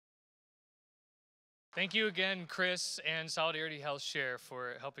Thank you again, Chris and Solidarity Health Share,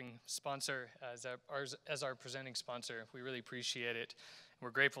 for helping sponsor as our presenting sponsor. We really appreciate it. We're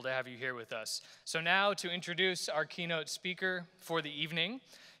grateful to have you here with us. So now to introduce our keynote speaker for the evening.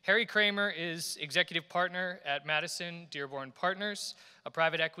 Harry Kraemer is executive partner at Madison Dearborn Partners, a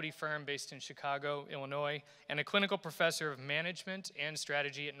private equity firm based in Chicago, Illinois, and a clinical professor of management and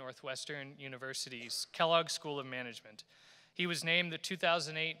strategy at Northwestern University's Kellogg School of Management. He was named the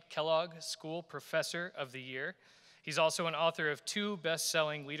 2008 Kellogg School Professor of the Year. He's also an author of 2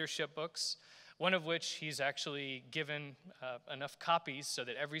 best-selling leadership books, one of which he's actually given enough copies so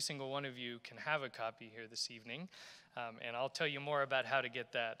that every single one of you can have a copy here this evening. And I'll tell you more about how to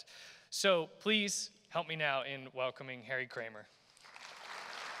get that. So please help me now in welcoming Harry Kraemer.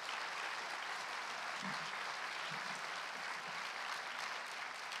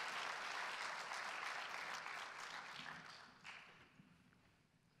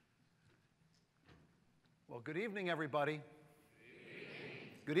 Well, good evening, everybody.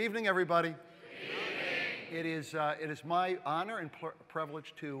 Good evening, everybody. It is my honor and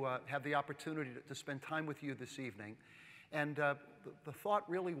privilege to have the opportunity to spend time with you this evening. And the thought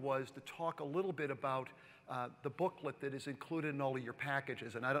really was to talk a little bit about the booklet that is included in all of your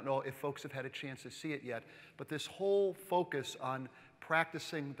packages. And I don't know if folks have had a chance to see it yet, but this whole focus on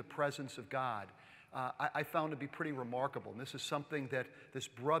practicing the presence of God, I found to be pretty remarkable. And this is something that this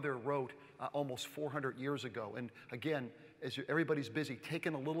brother wrote almost 400 years ago. And again, as everybody's busy,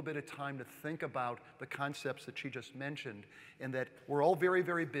 taking a little bit of time to think about the concepts that she just mentioned, and that we're all very,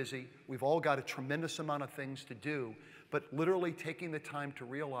 very busy. We've all got a tremendous amount of things to do, but literally taking the time to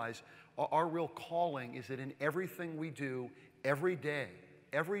realize our real calling is that in everything we do, every day,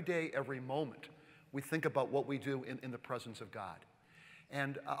 every moment, we think about what we do in the presence of God.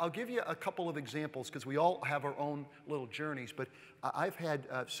 And I'll give you a couple of examples because we all have our own little journeys, but I've had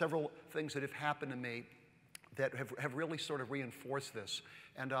several things that have happened to me that have really sort of reinforced this.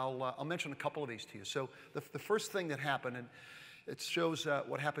 And I'll mention a couple of these to you. So the first thing that happened, and it shows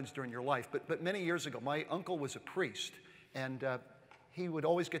what happens during your life, but many years ago, my uncle was a priest, and he would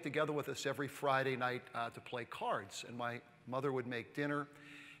always get together with us every Friday night to play cards, and my mother would make dinner.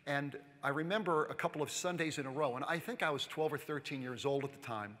 And I remember a couple of Sundays in a row, and I think I was 12 or 13 years old at the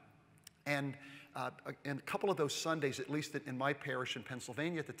time, and a couple of those Sundays, at least in my parish in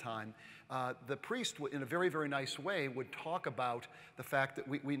Pennsylvania at the time, the priest, in a very, very nice way, would talk about the fact that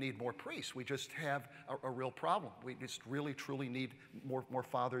we need more priests. We just have a real problem. We just really, truly need more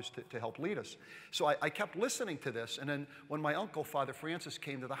fathers to help lead us. So I kept listening to this, and then when my uncle, Father Francis,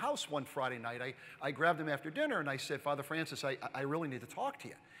 came to the house one Friday night, I grabbed him after dinner, and I said, Father Francis, I really need to talk to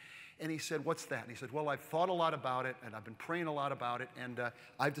you. And he said, what's that? And he said, well, I've thought a lot about it, and I've been praying a lot about it, and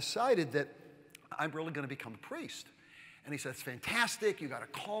I've decided that I'm really going to become a priest. And he said, it's fantastic. You got a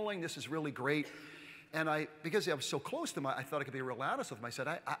calling. This is really great. And because I was so close to him, I thought I could be real honest with him. I said,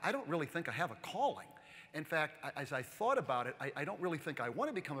 I don't really think I have a calling. In fact, as I thought about it, I don't really think I want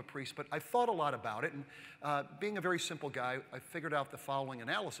to become a priest, but I've thought a lot about it. And being a very simple guy, I figured out the following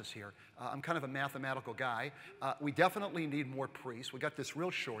analysis here. I'm kind of a mathematical guy. We definitely need more priests. We got this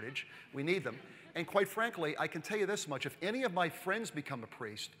real shortage. We need them. And quite frankly, I can tell you this much. If any of my friends become a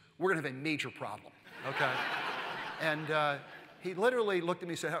priest, we're going to have a major problem, okay? And he literally looked at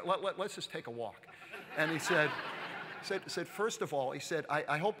me and said, let's just take a walk. And he said, first of all, he said,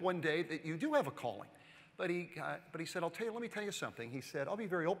 I hope one day that you do have a calling. But he said, let me tell you something. He said, I'll be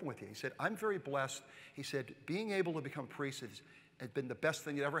very open with you. He said, I'm very blessed. He said, being able to become a priest has been the best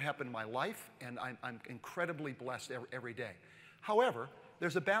thing that ever happened in my life, and I'm incredibly blessed every day. However,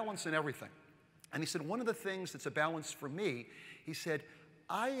 there's a balance in everything. And he said, one of the things that's a balance for me, he said,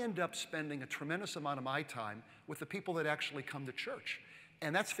 I end up spending a tremendous amount of my time with the people that actually come to church.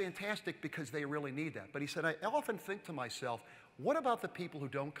 And that's fantastic because they really need that. But he said, I often think to myself, what about the people who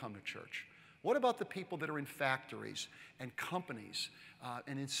don't come to church? What about the people that are in factories and companies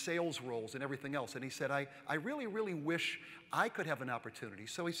and in sales roles and everything else? And he said, I really, really wish I could have an opportunity.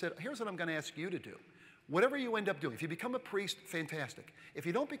 So he said, here's what I'm going to ask you to do. Whatever you end up doing, if you become a priest, fantastic. If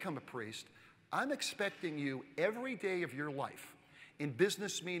you don't become a priest, I'm expecting you every day of your life, in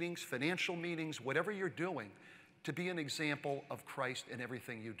business meetings, financial meetings, whatever you're doing, to be an example of Christ in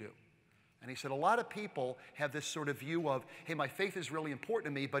everything you do. And he said, a lot of people have this sort of view of, hey, my faith is really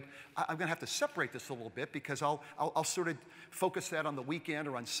important to me, but I'm going to have to separate this a little bit because I'll sort of focus that on the weekend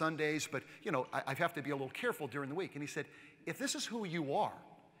or on Sundays, but, you know, I have to be a little careful during the week. And he said, if this is who you are,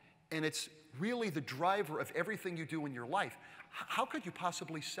 and it's really the driver of everything you do in your life, how could you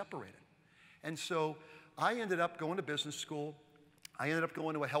possibly separate it? And so I ended up going to business school. I ended up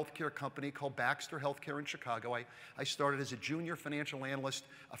going to a healthcare company called Baxter Healthcare in Chicago. I started as a junior financial analyst,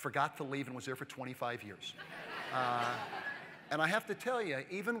 forgot to leave, and was there for 25 years. And I have to tell you,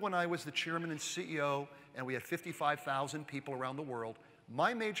 even when I was the chairman and CEO, and we had 55,000 people around the world,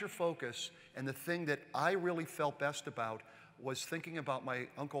 my major focus and the thing that I really felt best about was thinking about my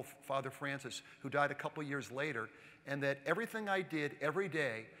uncle, Father Francis, who died a couple years later, and that everything I did every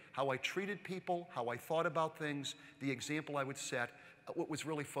day, how I treated people, how I thought about things, the example I would set, was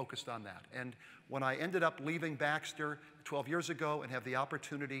really focused on that. And when I ended up leaving Baxter 12 years ago and have the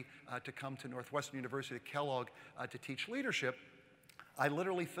opportunity to come to Northwestern University at Kellogg to teach leadership, I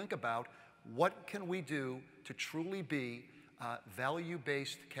literally think about what can we do to truly be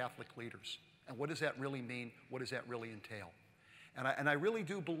value-based Catholic leaders? And what does that really mean? What does that really entail? And I really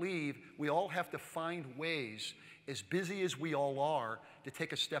do believe we all have to find ways, as busy as we all are, to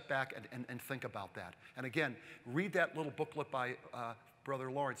take a step back and think about that. And again, read that little booklet by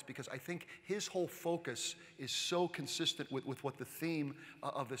Brother Lawrence, because I think his whole focus is so consistent with what the theme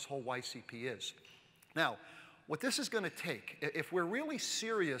of this whole YCP is. Now, what this is going to take, if we're really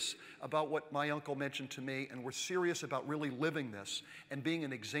serious about what my uncle mentioned to me, and we're serious about really living this and being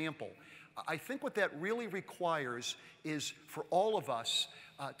an example, I think what that really requires is for all of us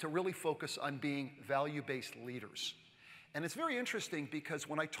to really focus on being value-based leaders. And it's very interesting because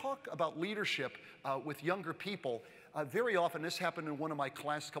when I talk about leadership with younger people, very often, this happened in one of my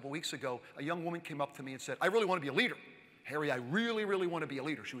classes a couple weeks ago, a young woman came up to me and said, "I really want to be a leader. Harry, I really, really want to be a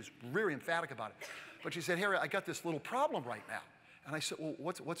leader." She was very emphatic about it. But she said, "Harry, I got this little problem right now." And I said, "Well,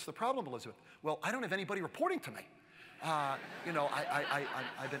 what's the problem, Elizabeth?" "Well, I don't have anybody reporting to me. You know,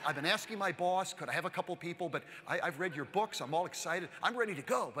 I've been asking my boss, could I have a couple people, but I've read your books, I'm all excited, I'm ready to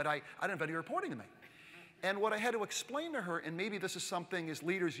go, but I don't have any reporting to me." And what I had to explain to her, and maybe this is something as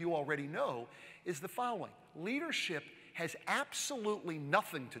leaders you already know, is the following. Leadership has absolutely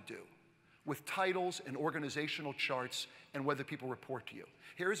nothing to do with titles and organizational charts and whether people report to you.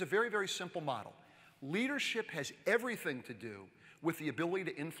 Here is a very, very simple model. Leadership has everything to do with the ability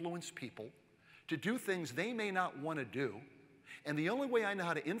to influence people, to do things they may not want to do. And the only way I know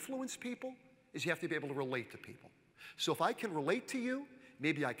how to influence people is you have to be able to relate to people. So if I can relate to you,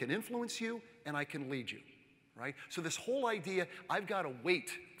 maybe I can influence you and I can lead you, right? So this whole idea, I've got to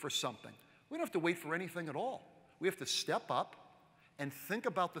wait for something. We don't have to wait for anything at all. We have to step up and think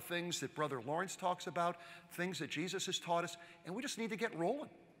about the things that Brother Lawrence talks about, things that Jesus has taught us, and we just need to get rolling.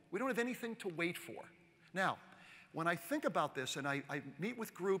 We don't have anything to wait for. Now, when I think about this and I meet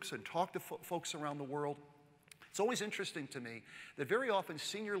with groups and talk to folks around the world, it's always interesting to me that very often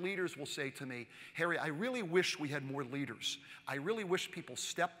senior leaders will say to me, "Harry, I really wish we had more leaders. I really wish people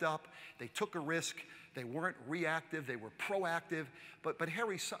stepped up, they took a risk, they weren't reactive, they were proactive, but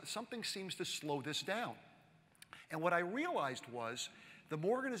Harry, something seems to slow this down." And what I realized was, the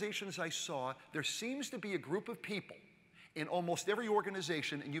more organizations I saw, there seems to be a group of people in almost every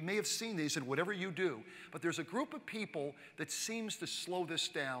organization, and you may have seen these in whatever you do, but there's a group of people that seems to slow this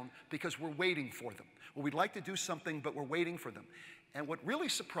down because we're waiting for them. Well, we'd like to do something, but we're waiting for them. And what really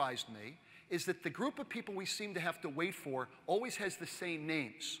surprised me is that the group of people we seem to have to wait for always has the same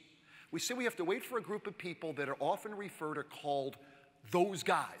names. We say we have to wait for a group of people that are often referred or called those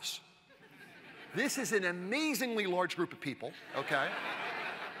guys. This is an amazingly large group of people, okay?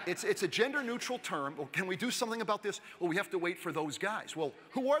 It's a gender-neutral term. Well, can we do something about this? Well, we have to wait for those guys. Well,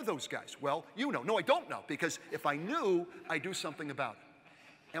 who are those guys? Well, you know. No, I don't know, because if I knew, I'd do something about it.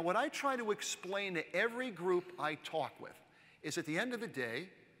 And what I try to explain to every group I talk with is at the end of the day,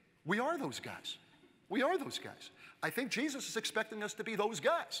 we are those guys. We are those guys. I think Jesus is expecting us to be those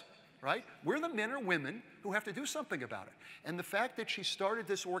guys, right? We're the men or women who have to do something about it. And the fact that she started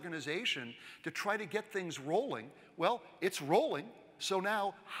this organization to try to get things rolling, well, it's rolling. So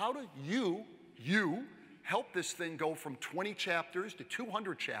now, how do you help this thing go from 20 chapters to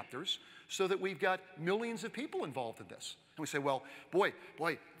 200 chapters so that we've got millions of people involved in this? And we say, well, boy,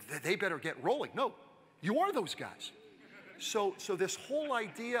 they better get rolling. No, you are those guys. So this whole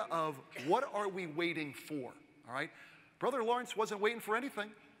idea of what are we waiting for, all right? Brother Lawrence wasn't waiting for anything.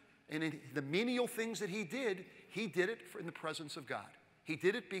 And in the menial things that he did it in the presence of God. He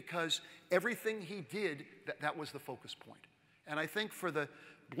did it because everything he did, that was the focus point. And I think for the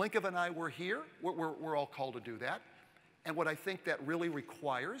blink of an eye we're here, we're all called to do that. And what I think that really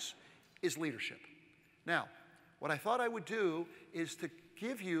requires is leadership. Now, what I thought I would do is to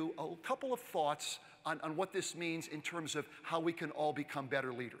give you a couple of thoughts on what this means in terms of how we can all become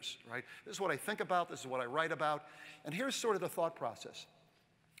better leaders, right? This is what I think about, this is what I write about, and here's sort of the thought process.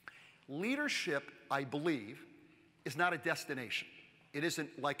 Leadership, I believe, is not a destination. It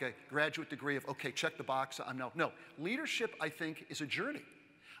isn't like a graduate degree of, okay, check the box, no. Leadership, I think, is a journey.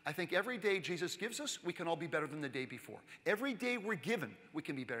 I think every day Jesus gives us, we can all be better than the day before. Every day we're given, we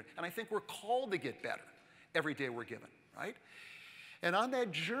can be better. And I think we're called to get better every day we're given, right? And on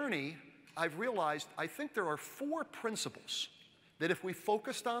that journey, I've realized, I think there are 4 principles that if we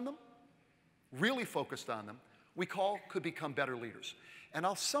focused on them, really focused on them, we could become better leaders. And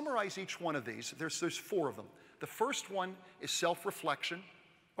I'll summarize each one of these. There's 4 of them. The first one is self-reflection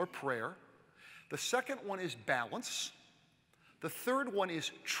or prayer. The second one is balance. The third one is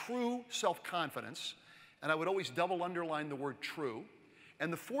true self-confidence. And I would always double underline the word true.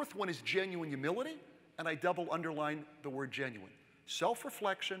 And the fourth one is genuine humility. And I double underline the word genuine.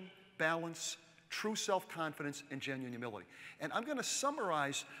 Self-reflection, balance, true self-confidence, and genuine humility. And I'm going to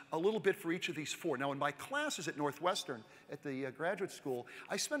summarize a little bit for each of these 4. Now, in my classes at Northwestern, at the graduate school,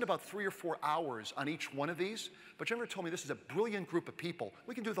 I spend about 3 or 4 hours on each one of these. But Jennifer told me this is a brilliant group of people.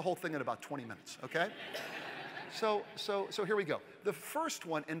 We can do the whole thing in about 20 minutes, okay? So here we go. The first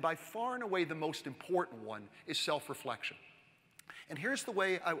one, and by far and away the most important one, is self-reflection. And here's the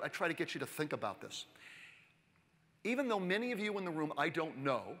way I try to get you to think about this. Even though many of you in the room I don't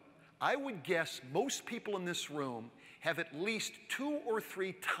know, I would guess most people in this room have at least 2 or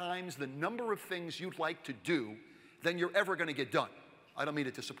 3 times the number of things you'd like to do than you're ever going to get done. I don't mean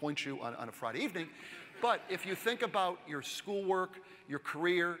to disappoint you on a Friday evening, but if you think about your schoolwork, your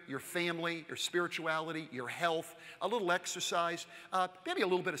career, your family, your spirituality, your health, a little exercise, maybe a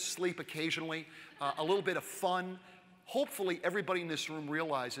little bit of sleep occasionally, a little bit of fun, hopefully everybody in this room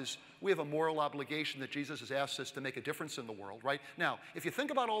realizes we have a moral obligation that Jesus has asked us to make a difference in the world, right? Now, if you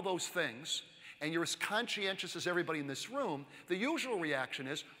think about all those things, and you're as conscientious as everybody in this room, the usual reaction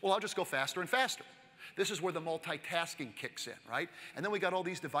is, well, I'll just go faster and faster. This is where the multitasking kicks in, right? And then we got all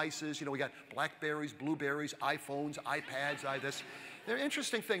these devices, we got Blackberries, Blueberries, iPhones, iPads, this. The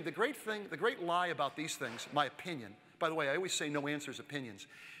interesting thing, the great lie about these things, my opinion, by the way, I always say no answers, opinions.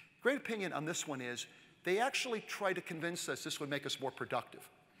 Great opinion on this one is, they actually try to convince us this would make us more productive.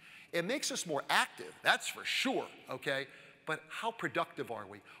 It makes us more active, that's for sure, okay? But how productive are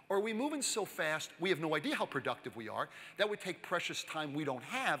we? Are we moving so fast, we have no idea how productive we are? That would take precious time we don't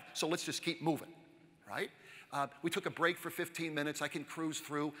have, so let's just keep moving, right? We took a break for 15 minutes. I can cruise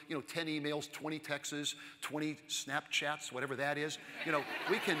through, 10 emails, 20 texts, 20 Snapchats, whatever that is.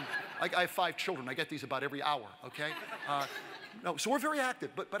 I have 5 children. I get these about every hour, okay? No, so we're very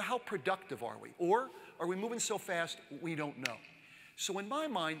active, but how productive are we? Or are we moving so fast we don't know? So in my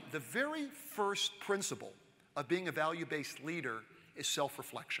mind, the very first principle of being a value-based leader is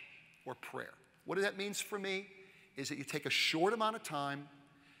self-reflection or prayer. What that means for me is that you take a short amount of time,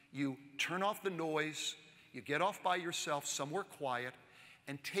 you turn off the noise, you get off by yourself somewhere quiet,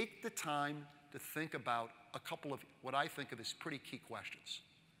 and take the time to think about a couple of what I think of as pretty key questions.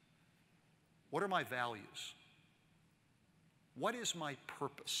 What are my values? What is my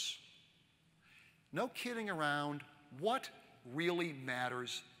purpose? No kidding around. What really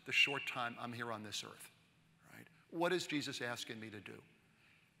matters the short time I'm here on this earth? Right? What is Jesus asking me to do?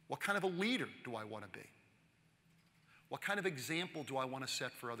 What kind of a leader do I want to be? What kind of example do I want to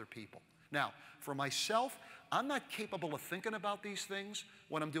set for other people? Now, for myself, I'm not capable of thinking about these things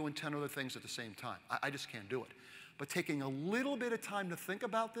when I'm doing 10 other things at the same time. I just can't do it. But taking a little bit of time to think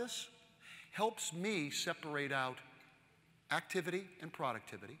about this helps me separate out activity and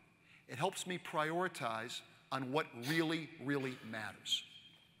productivity. It helps me prioritize on what really, really matters.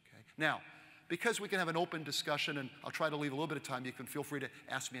 Okay? Now, because we can have an open discussion, and I'll try to leave a little bit of time, you can feel free to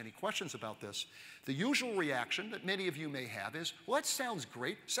ask me any questions about this. The usual reaction that many of you may have is, well, that sounds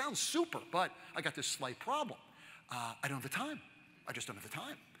great, sounds super, but I got this slight problem. I don't have the time. I just don't have the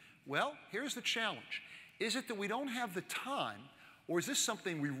time. Well, here's the challenge. Is it that we don't have the time, or is this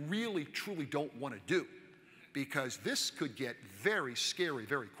something we really, truly don't want to do? Because this could get very scary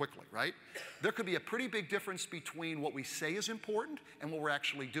very quickly, right? There could be a pretty big difference between what we say is important and what we're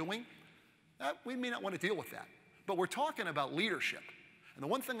actually doing. We may not want to deal with that. But we're talking about leadership. And the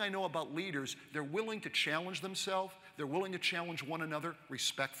one thing I know about leaders, they're willing to challenge themselves. They're willing to challenge one another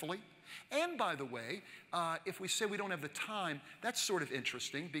respectfully. And by the way, if we say we don't have the time, that's sort of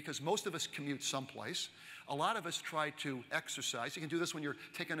interesting because most of us commute someplace. A lot of us try to exercise. You can do this when you're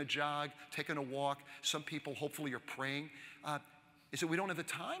taking a jog, taking a walk. Some people, hopefully, are praying. Is it we don't have the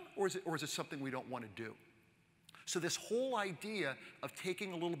time, or is it something we don't want to do? So this whole idea of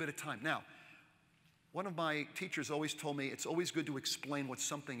taking a little bit of time. Now, one of my teachers always told me it's always good to explain what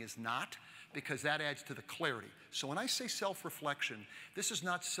something is not because that adds to the clarity. So when I say self-reflection, this is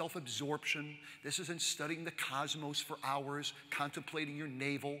not self-absorption. This isn't studying the cosmos for hours, contemplating your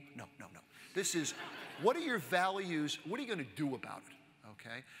navel. No, no, no. This is, what are your values? What are you going to do about it?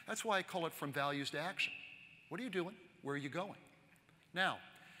 okay? That's why I call it from values to action. What are you doing? Where are you going? Now,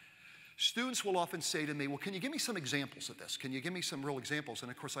 students will often say to me, well, can you give me some examples of this? Can you give me some real examples?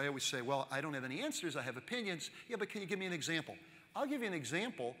 And of course, I always say, well, I don't have any answers. I have opinions. Yeah, but can you give me an example? I'll give you an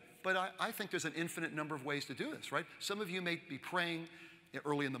example, but I think there's an infinite number of ways to do this, right? Some of you may be praying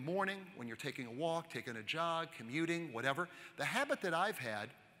early in the morning, when you're taking a walk, taking a jog, commuting, whatever. The habit that I've had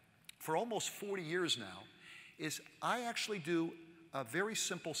for almost 40 years now is I actually do a very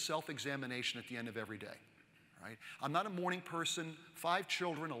simple self-examination at the end of every day. Right? I'm not a morning person, 5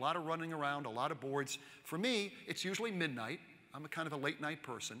 children, a lot of running around, a lot of boards. For me, it's usually midnight. I'm a kind of a late night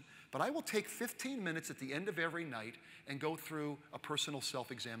person. But I will take 15 minutes at the end of every night and go through a personal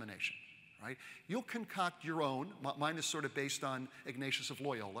self-examination. Right? You'll concoct your own. Mine is sort of based on Ignatius of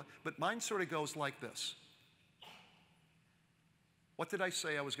Loyola. But mine sort of goes like this. What did I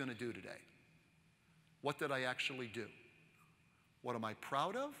say I was going to do today? What did I actually do? What am I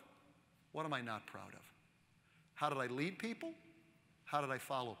proud of? What am I not proud of? How did I lead people? How did I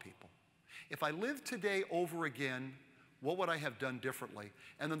follow people? If I lived today over again, what would I have done differently?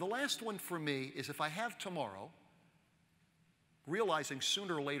 And then the last one for me is if I have tomorrow, realizing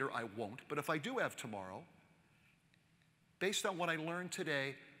sooner or later I won't, but if I do have tomorrow, based on what I learned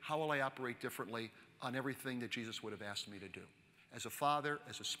today, how will I operate differently on everything that Jesus would have asked me to do? As a father,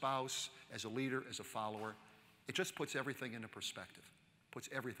 as a spouse, as a leader, as a follower, it just puts everything into perspective. Puts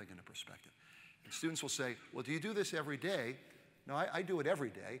everything into perspective. And students will say, well, do you do this every day? No, I do it every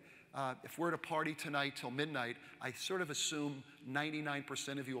day. If we're at a party tonight till midnight, I sort of assume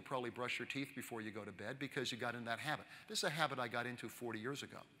 99% of you will probably brush your teeth before you go to bed because you got in that habit. This is a habit I got into 40 years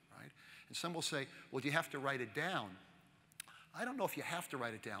ago, right? And some will say, well, do you have to write it down? I don't know if you have to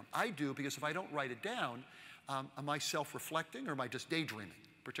write it down. I do, because if I don't write it down, am I self-reflecting or am I just daydreaming?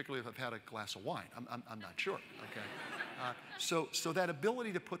 Particularly if I've had a glass of wine. I'm not sure, okay? So that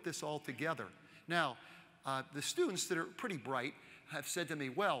ability to put this all together. Now, the students that are pretty bright have said to me,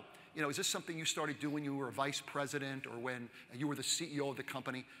 well, you know, is this something you started doing when you were a vice president or when you were the CEO of the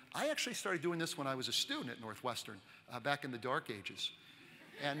company? I actually started doing this when I was a student at Northwestern back in the dark ages.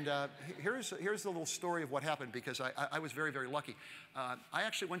 And here's the little story of what happened, because I was very, very lucky. I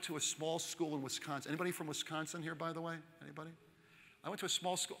actually went to a small school in Wisconsin. Anybody from Wisconsin here, by the way? Anybody? I went to a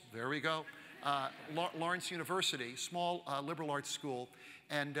small school. There we go. Lawrence University, small liberal arts school.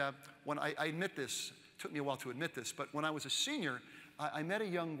 And when I admit this, it took me a while to admit this, but when I was a senior, I met a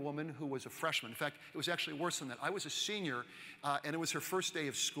young woman who was a freshman. In fact, it was actually worse than that. I was a senior, and it was her first day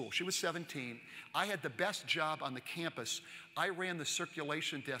of school. She was 17. I had the best job on the campus. I ran the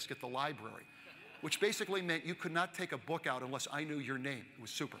circulation desk at the library, which basically meant you could not take a book out unless I knew your name. It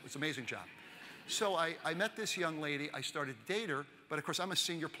was super. It was an amazing job. So I met this young lady. I started to date her, but of course I'm a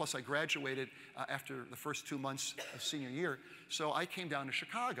senior, plus I graduated after the first 2 months of senior year. So I came down to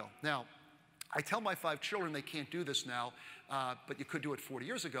Chicago. Now, I tell my 5 children they can't do this now, but you could do it 40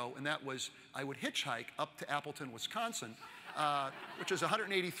 years ago, and that was I would hitchhike up to Appleton, Wisconsin, which is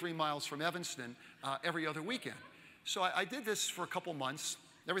 183 miles from Evanston, every other weekend. So I did this for a couple months.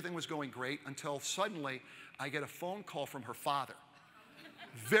 Everything was going great until suddenly I get a phone call from her father.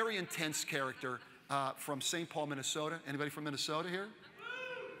 Very intense character from St. Paul, Minnesota. Anybody from Minnesota here?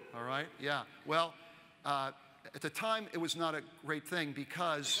 All right, yeah. Well, at the time, it was not a great thing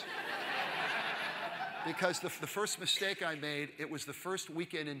because the first mistake I made, it was the first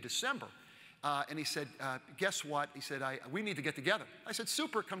weekend in December. And he said, guess what? He said, we need to get together. I said,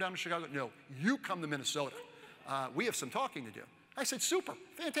 super, come down to Chicago. No, you come to Minnesota. We have some talking to do. I said, super,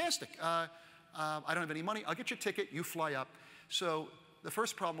 fantastic. I don't have any money. I'll get you a ticket. You fly up. So the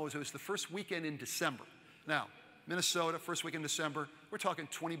first problem was it was the first weekend in December. Now, Minnesota, first weekend in December, we're talking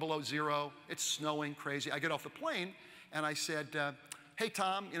 20 below zero. It's snowing, crazy. I get off the plane, and I said, hey,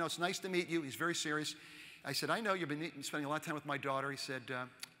 Tom, you know, it's nice to meet you. He's very serious. I said, I know you've been spending a lot of time with my daughter. He said,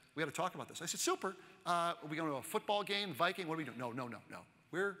 we got to talk about this. I said, super. Are we going to a football game, Viking? What are we doing? No.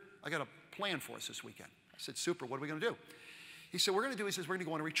 I got a plan for us this weekend. I said, super. What are we going to do? He said, we're going to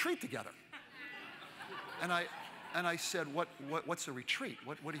go on a retreat together. And I said, what's a retreat?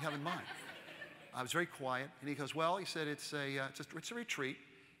 What do you have in mind? I was very quiet, and he goes, well, he said, it's a retreat,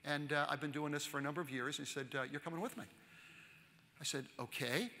 and I've been doing this for a number of years. He said, you're coming with me. I said,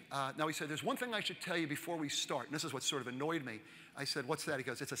 okay. Now he said, there's one thing I should tell you before we start, and this is what sort of annoyed me. I said, what's that? He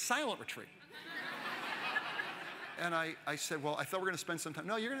goes, it's a silent retreat. And I said, well, I thought we were going to spend some time.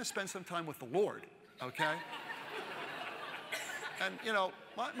 No, you're going to spend some time with the Lord, okay? And, you know,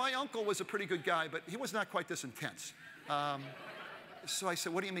 my uncle was a pretty good guy, but he was not quite this intense. So I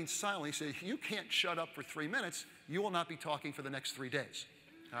said, what do you mean silent? He said, if you can't shut up for 3 minutes, you will not be talking for the next 3 days.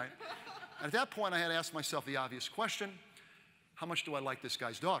 All right? And at that point, I had to ask myself the obvious question, how much do I like this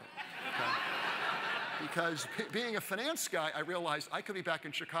guy's daughter? Okay? Because being a finance guy, I realized I could be back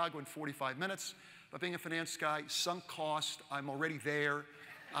in Chicago in 45 minutes, but being a finance guy, sunk cost, I'm already there.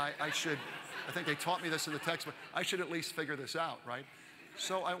 I think they taught me this in the textbook, I should at least figure this out, right?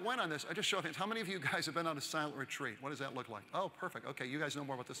 So I went on this. I just show hands. How many of you guys have been on a silent retreat? What does that look like? Oh, perfect. Okay, you guys know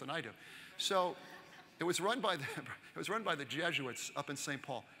more about this than I do. So it was run by the Jesuits up in St.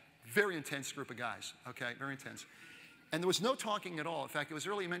 Paul. Very intense group of guys, okay, very intense. And there was no talking at all. In fact, it was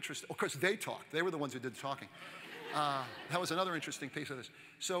really interesting. Of course, they talked. They were the ones who did the talking. That was another interesting piece of this.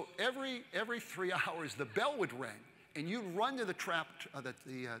 So every 3 hours, the bell would ring, and you'd run to the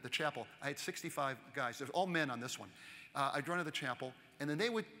chapel. I had 65 guys. They were all men on this one. I'd run to the chapel, and then they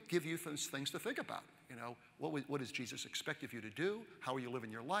would give you things to think about. You know, what does Jesus expect of you to do? How are you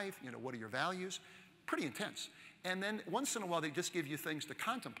living your life? You know, what are your values? Pretty intense. And then once in a while, they just give you things to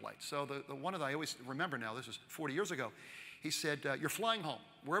contemplate. So the one that I always remember now, this was 40 years ago, he said, you're flying home.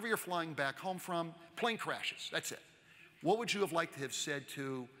 Wherever you're flying back home from, plane crashes. That's it. What would you have liked to have said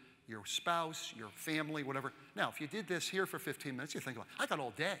to your spouse, your family, whatever? Now, if you did this here for 15 minutes, you think, well, I got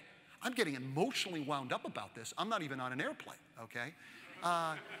all day. I'm getting emotionally wound up about this. I'm not even on an airplane, okay?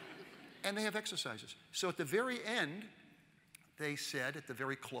 And they have exercises. So at the very end, they said, at the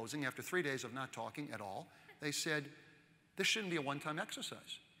very closing, after 3 days of not talking at all, they said, this shouldn't be a one-time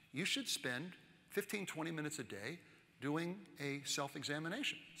exercise. You should spend 15, 20 minutes a day doing a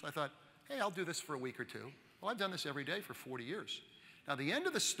self-examination. So I thought, hey, I'll do this for a week or two. Well, I've done this every day for 40 years. Now, the end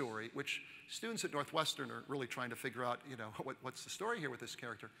of the story, which students at Northwestern are really trying to figure out, you know, what's the story here with this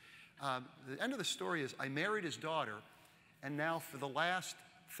character? The end of the story is I married his daughter, and now for the last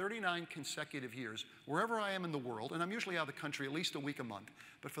 39 consecutive years, wherever I am in the world, and I'm usually out of the country at least a week a month,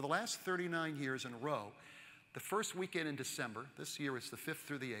 but for the last 39 years in a row, the first weekend in December, this year it's the 5th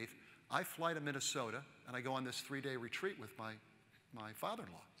through the 8th, I fly to Minnesota, and I go on this 3-day retreat with my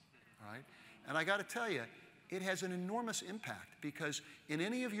father-in-law, all right? And I got to tell you, it has an enormous impact, because in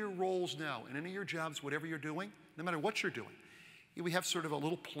any of your roles now, in any of your jobs, whatever you're doing, no matter what you're doing, we have sort of a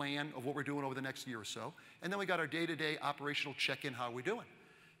little plan of what we're doing over the next year or so, and then we got our day-to-day operational check-in, how are we doing?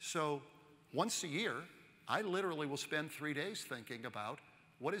 So once a year, I literally will spend 3 days thinking about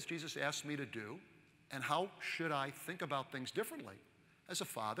what has Jesus asked me to do, and how should I think about things differently as a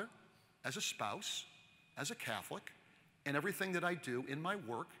father, as a spouse, as a Catholic, and everything that I do in my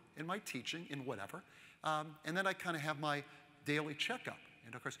work, in my teaching, in whatever. And then I kind of have my daily checkup.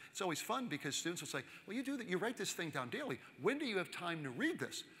 And of course, it's always fun because students will say, well, you do that, you write this thing down daily. When do you have time to read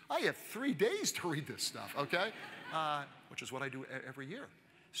this? I have 3 days to read this stuff, okay? Which is what I do every year.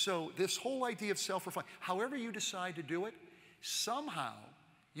 So this whole idea of self-reflection, however you decide to do it, somehow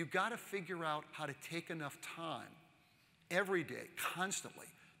you've got to figure out how to take enough time every day, constantly,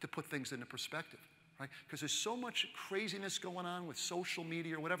 to put things into perspective, right? Because there's so much craziness going on with social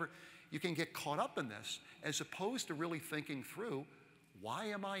media or whatever, you can get caught up in this as opposed to really thinking through, why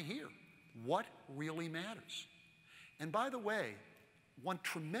am I here? What really matters? And by the way, one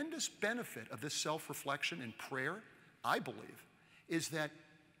tremendous benefit of this self-reflection and prayer, I believe, is that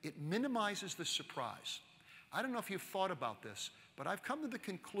it minimizes the surprise. I don't know if you've thought about this, but I've come to the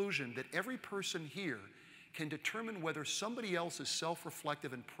conclusion that every person here can determine whether somebody else is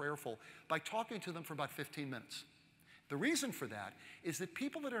self-reflective and prayerful by talking to them for about 15 minutes. The reason for that is that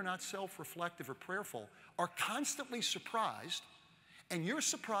people that are not self-reflective or prayerful are constantly surprised, and you're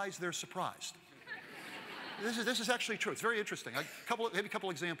surprised they're surprised. This is actually true. It's very interesting. Maybe a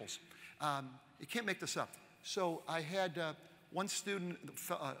couple examples. You can't make this up. So I had one student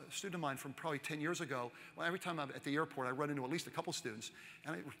of mine from probably 10 years ago. Well, every time I'm at the airport, I run into at least a couple students.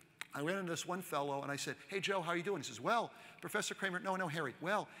 And I ran into this one fellow, and I said, hey, Joe, how are you doing? He says, well, Professor Kraemer, no, Harry.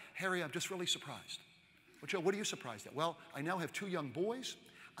 Well, Harry, I'm just really surprised. Well, Joe, what are you surprised at? Well, I now have 2 young boys.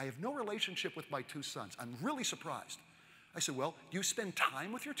 I have no relationship with my 2 sons. I'm really surprised. I said, well, do you spend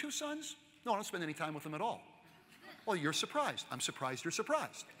time with your 2 sons? No, I don't spend any time with them at all. Well, you're surprised. I'm surprised you're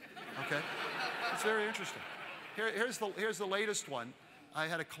surprised. Okay? It's very interesting. Here's the latest one. I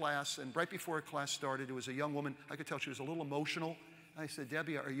had a class, and right before a class started, it was a young woman. I could tell she was a little emotional. I said,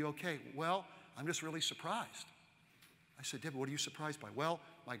 Debbie, are you okay? Well, I'm just really surprised. I said, Debbie, what are you surprised by? Well,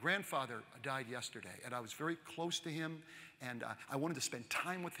 my grandfather died yesterday, and I was very close to him, and I wanted to spend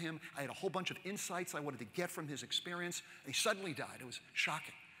time with him. I had a whole bunch of insights I wanted to get from his experience, and he suddenly died. It was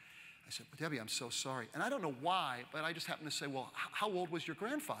shocking. I said, well, Debbie, I'm so sorry. And I don't know why, but I just happened to say, well, how old was your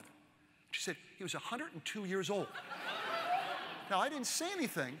grandfather? She said, he was 102 years old. Now, I didn't say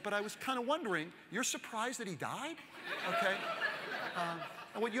anything, but I was kind of wondering, you're surprised that he died? Okay.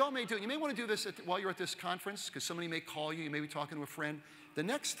 And what you all may do, you may want to do this while you're at this conference, because somebody may call you, you may be talking to a friend. The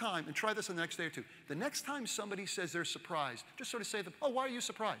next time, and try this on the next day or two, the next time somebody says they're surprised, just sort of say to them, oh, why are you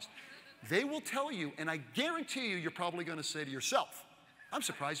surprised? They will tell you, and I guarantee you, you're probably going to say to yourself, I'm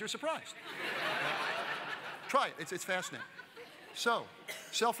surprised you're surprised. Try it. It's fascinating. So,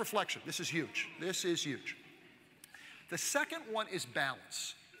 self-reflection. This is huge. This is huge. The second one is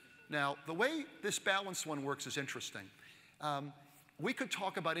balance. Now, the way this balanced one works is interesting. We could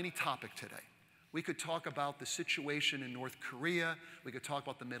talk about any topic today. We could talk about the situation in North Korea. We could talk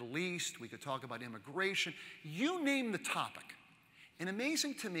about the Middle East. We could talk about immigration. You name the topic. And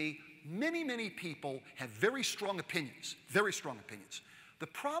amazing to me, many, many people have very strong opinions, very strong opinions. The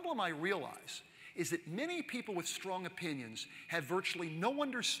problem I realize is that many people with strong opinions have virtually no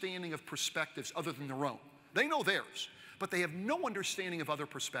understanding of perspectives other than their own. They know theirs, but they have no understanding of other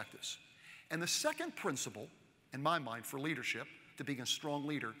perspectives. And the second principle, in my mind, for leadership, to being a strong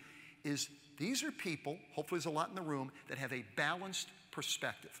leader, is these are people, hopefully there's a lot in the room, that have a balanced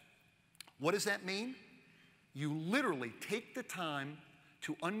perspective. What does that mean? You literally take the time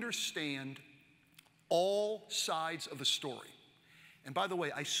to understand all sides of the story. And by the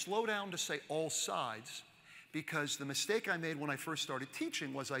way, I slow down to say all sides because the mistake I made when I first started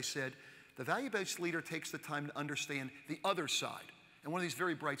teaching was I said, the value-based leader takes the time to understand the other side. And one of these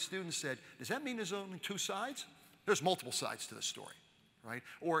very bright students said, does that mean there's only two sides? There's multiple sides to the story, right?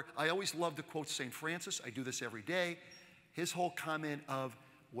 Or I always love to quote St. Francis. I do this every day. His whole comment of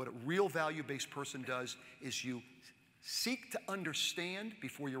what a real value-based person does is you seek to understand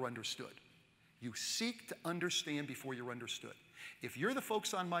before you're understood. You seek to understand before you're understood. If you're the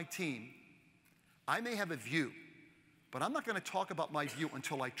folks on my team, I may have a view, but I'm not going to talk about my view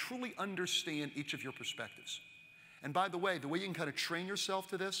until I truly understand each of your perspectives. And by the way you can kind of train yourself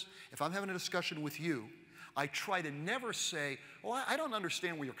to this, if I'm having a discussion with you, I try to never say, well, I don't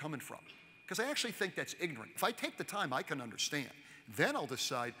understand where you're coming from, because I actually think that's ignorant. If I take the time, I can understand. Then I'll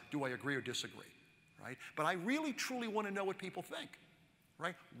decide, do I agree or disagree, right? But I really, truly want to know what people think,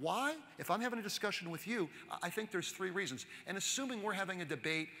 right? Why? If I'm having a discussion with you, I think there's three reasons. And assuming we're having a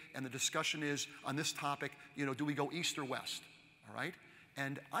debate and the discussion is on this topic, you know, do we go east or west, all right?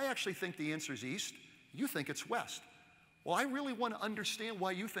 And I actually think the answer is east. You think it's west. Well, I really want to understand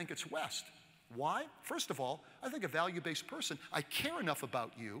why you think it's west. Why? First of all, I think a value-based person, I care enough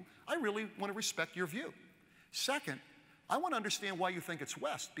about you, I really want to respect your view. Second, I want to understand why you think it's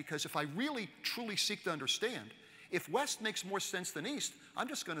west, because if I really, truly seek to understand, if west makes more sense than east, I'm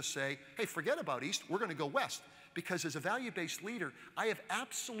just going to say, hey, forget about east, we're going to go west. Because as a value-based leader, I have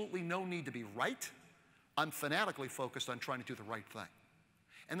absolutely no need to be right. I'm fanatically focused on trying to do the right thing.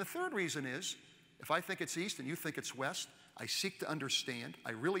 And the third reason is, if I think it's east and you think it's west, I seek to understand,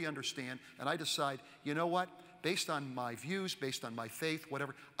 I really understand, and I decide, you know what, based on my views, based on my faith,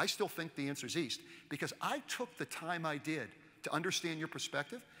 whatever, I still think the answer is east. Because I took the time I did to understand your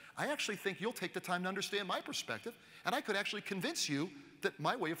perspective. I actually think you'll take the time to understand my perspective, and I could actually convince you that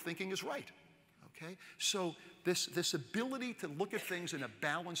my way of thinking is right, okay? So this ability to look at things in a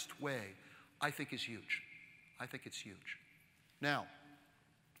balanced way, I think is huge. I think it's huge. Now,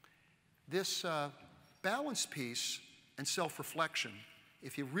 this balance piece and self-reflection,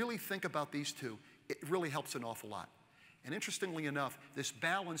 if you really think about these two, it really helps an awful lot. And interestingly enough, this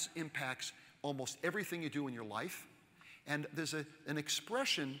balance impacts almost everything you do in your life. And there's an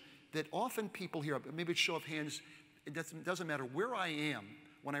expression that often people hear, maybe show of hands, it doesn't matter where I am,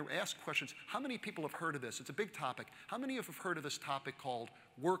 when I ask questions, how many people have heard of this? It's a big topic. How many of you have heard of this topic called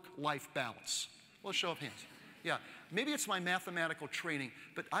work-life balance? Well, show of hands. Yeah, maybe it's my mathematical training,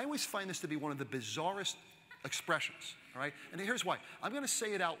 but I always find this to be one of the bizarrest expressions, all right? And here's why. I'm going to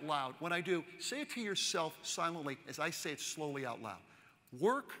say it out loud. When I do, say it to yourself silently as I say it slowly out loud.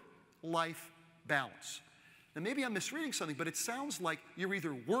 Work-life balance. Now, maybe I'm misreading something, but it sounds like you're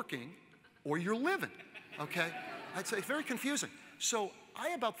either working or you're living, okay? I'd say it's very confusing. So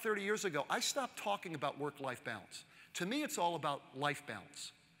about 30 years ago, I stopped talking about work-life balance. To me, it's all about life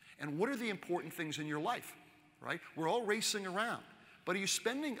balance. And what are the important things in your life, right? We're all racing around. But are you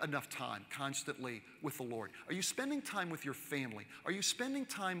spending enough time constantly with the Lord? Are you spending time with your family? Are you spending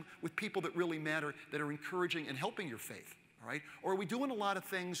time with people that really matter, that are encouraging and helping your faith, all right? Or are we doing a lot of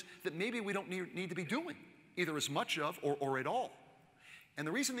things that maybe we don't need to be doing, either as much of or at all? And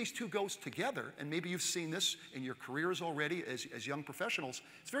the reason these two go together, and maybe you've seen this in your careers already as young professionals,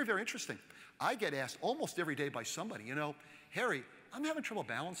 it's very, very interesting. I get asked almost every day by somebody, you know, Harry, I'm having trouble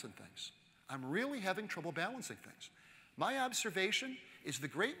balancing things. I'm really having trouble balancing things. My observation is the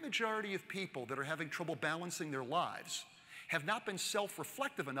great majority of people that are having trouble balancing their lives have not been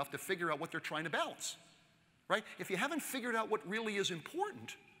self-reflective enough to figure out what they're trying to balance. right? If you haven't figured out what really is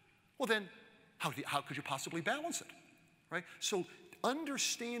important, well then, how could you possibly balance it, right? So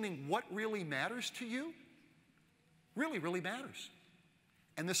understanding what really matters to you really, really matters.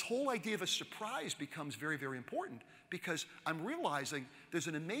 And this whole idea of a surprise becomes very, very important because I'm realizing there's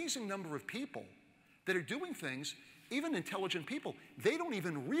an amazing number of people that are doing things, even intelligent people, they don't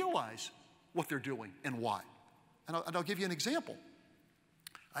even realize what they're doing and why. And I'll give you an example.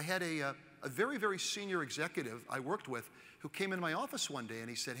 I had a very, very senior executive I worked with who came into my office one day and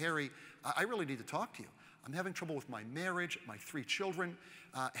he said, Harry, I really need to talk to you. I'm having trouble with my marriage, my 3 children.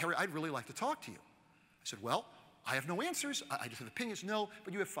 Harry, I'd really like to talk to you. I said, well, I have no answers. I just have opinions. No,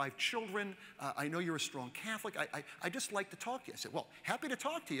 but you have 5 children. I know you're a strong Catholic. I just like to talk to you. I said, well, happy to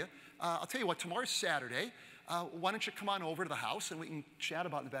talk to you. I'll tell you what, tomorrow's Saturday. Why don't you come on over to the house and we can chat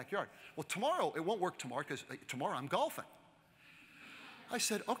about it in the backyard. Well, tomorrow, it won't work tomorrow because tomorrow I'm golfing. I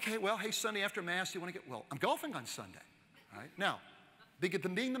said, okay, well, hey, Sunday after Mass, do you want to get, well, I'm golfing on Sunday. All right? Now,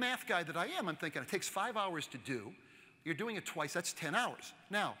 being the math guy that I am, I'm thinking it takes 5 hours to do. You're doing it twice, that's 10 hours.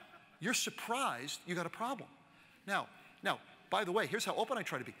 Now, you're surprised you got a problem. Now, by the way, here's how open I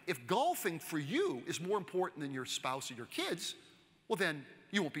try to be. If golfing for you is more important than your spouse or your kids, well then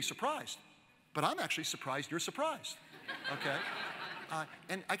you won't be surprised. But I'm actually surprised you're surprised, okay?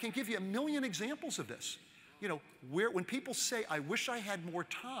 And I can give you a million examples of this. You know, when people say, I wish I had more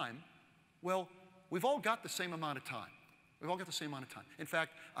time, well, we've all got the same amount of time. We've all got the same amount of time. In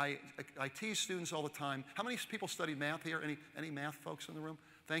fact, I tease students all the time. How many people study math here? Any math folks in the room?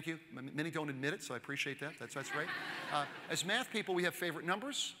 Thank you. Many don't admit it, so I appreciate that. That's great. As math people, we have favorite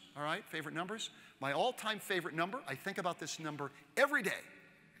numbers, all right? Favorite numbers. My all-time favorite number, I think about this number every day,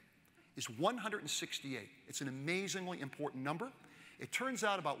 is 168. It's an amazingly important number. It turns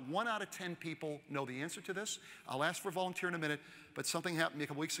out about 1 out of 10 people know the answer to this. I'll ask for a volunteer in a minute, but something happened to me a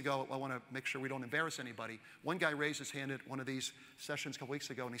couple weeks ago. I want to make sure we don't embarrass anybody. One guy raised his hand at one of these sessions a couple weeks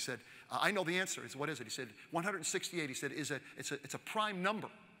ago, and he said, I know the answer. I said, what is it? He said, 168. He said, it's a prime number.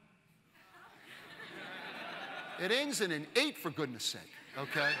 It ends in an 8, for goodness sake,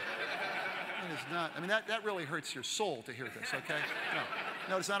 okay? It is not. I mean, that really hurts your soul to hear this, okay?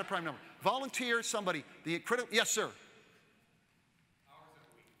 No, it's not a prime number. Volunteer, somebody. Yes, sir.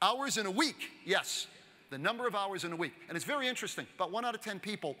 Hours in a week, yes. The number of hours in a week. And it's very interesting, about 1 out of 10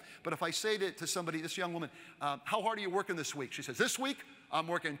 people, but if I say to somebody, this young woman, how hard are you working this week? She says, this week, I'm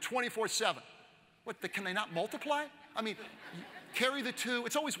working 24/7. What, can they not multiply? I mean, carry the 2,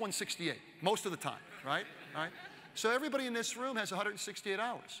 it's always 168, most of the time, right? All right? So everybody in this room has 168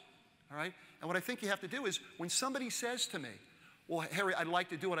 hours, all right? And what I think you have to do is, when somebody says to me, well, Harry, I'd like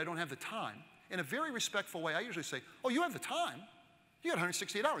to do it, I don't have the time, in a very respectful way, I usually say, oh, you have the time. You got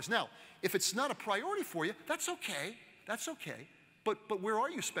 168 hours. Now, if it's not a priority for you, that's okay. That's okay. But where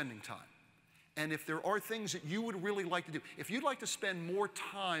are you spending time? And if there are things that you would really like to do, if you'd like to spend more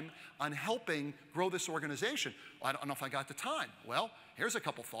time on helping grow this organization, I don't know if I got the time. Well, here's a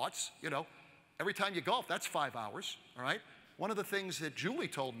couple thoughts. You know, every time you golf, that's 5 hours, all right? One of the things that Julie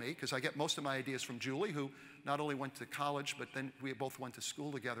told me, because I get most of my ideas from Julie, who not only went to college, but then we both went to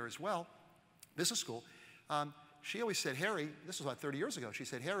school together as well, business school. She always said, Harry, this was about 30 years ago, she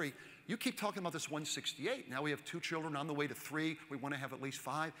said, Harry, you keep talking about this 168. Now we have 2 children on the way to 3. We want to have at least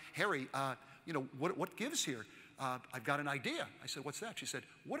 5. Harry, you know, what gives here? I've got an idea. I said, what's that? She said,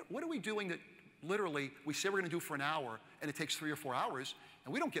 what are we doing that literally we say we're going to do for an hour and it takes 3 or 4 hours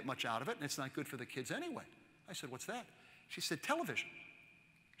and we don't get much out of it and it's not good for the kids anyway? I said, what's that? She said, television.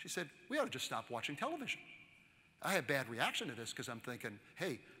 She said, we ought to just stop watching television. I had a bad reaction to this because I'm thinking,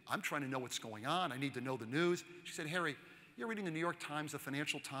 hey, I'm trying to know what's going on. I need to know the news. She said, Harry, you're reading the New York Times, the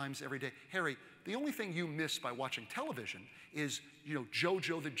Financial Times every day. Harry, the only thing you miss by watching television is, you know,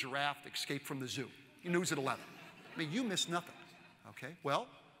 Jojo the giraffe escaped from the zoo. News at 11. I mean, you miss nothing, okay? Well,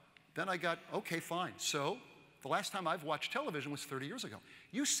 then I got, okay, fine. So the last time I've watched television was 30 years ago.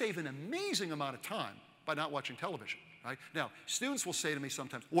 You save an amazing amount of time by not watching television, right? Now, students will say to me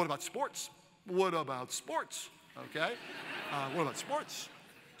sometimes, what about sports? What about sports? Okay? What about sports?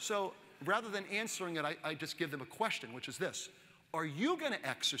 So rather than answering it, I just give them a question, which is this. Are you going to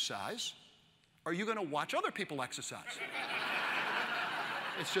exercise? Or are you going to watch other people exercise?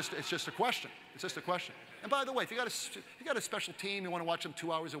 It's just a question. It's just a question. And by the way, if you got a special team, you want to watch them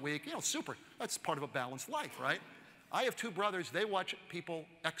 2 hours a week, you know, super. That's part of a balanced life, right? I have 2 brothers. They watch people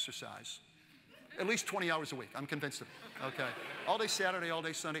exercise at least 20 hours a week. I'm convinced of it, okay? All day Saturday, all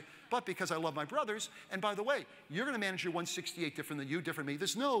day Sunday. But because I love my brothers, and by the way, you're going to manage your 168 different than you, different than me.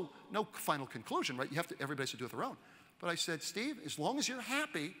 There's no final conclusion, right? Everybody has to do it their own. But I said, Steve, as long as you're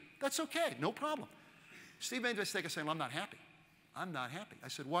happy, that's okay, no problem. Steve made the mistake of saying, well, I'm not happy. I'm not happy. I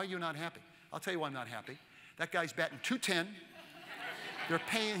said, why are you not happy? I'll tell you why I'm not happy. That guy's batting .210. They're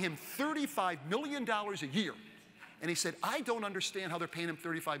paying him $35 million a year. And he said, I don't understand how they're paying him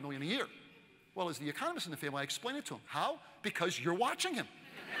 $35 million a year. Well, as the economist in the family, I explained it to him. How? Because you're watching him.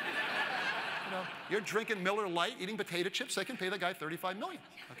 You know, you're drinking Miller Lite, eating potato chips, they can pay the guy $35 million,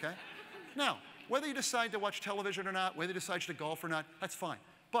 okay? Now, whether you decide to watch television or not, whether you decide to golf or not, that's fine.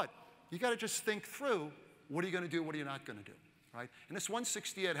 But you got to just think through, what are you going to do, what are you not going to do, right? And this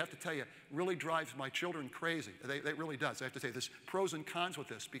 168, I have to tell you, really drives my children crazy. It really does. I have to say, there's pros and cons with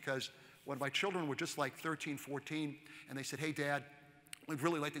this, because when my children were just like 13, 14, and they said, hey, Dad, we'd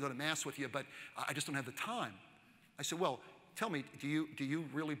really like to go to Mass with you, but I just don't have the time. I said, well, tell me, do you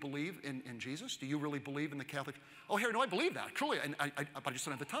really believe in Jesus? Do you really believe in the Catholic? Oh, Harry, no, I believe that, truly, but I just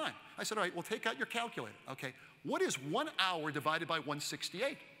don't have the time. I said, all right, well, take out your calculator, okay? What is 1 hour divided by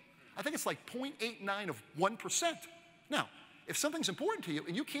 168? I think it's like 0.89 of 1%. Now, if something's important to you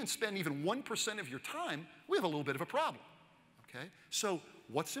and you can't spend even 1% of your time, we have a little bit of a problem, okay? So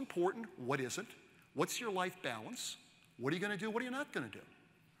what's important, what isn't? What's your life balance? What are you going to do, what are you not going to do,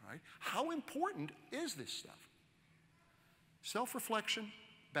 all right? How important is this stuff? Self-reflection,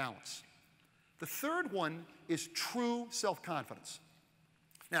 balance. The third one is true self-confidence.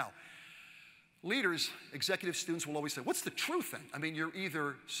 Now, leaders, executive students will always say, what's the true thing? I mean, you're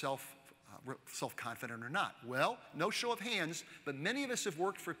either self-confident or not. Well, no show of hands, but many of us have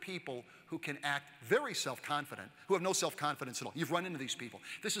worked for people who can act very self-confident, who have no self-confidence at all. You've run into these people.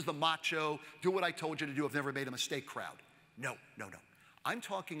 This is the macho, do what I told you to do, I've never made a mistake crowd. No, no, no. I'm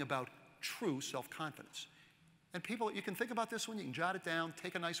talking about true self-confidence. And people, you can think about this one, you can jot it down,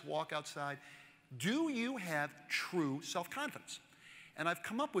 take a nice walk outside. Do you have true self-confidence? And I've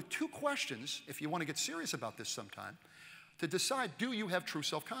come up with 2 questions, if you want to get serious about this sometime, to decide, do you have true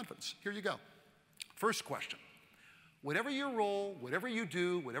self-confidence? Here you go. First question. Whatever your role, whatever you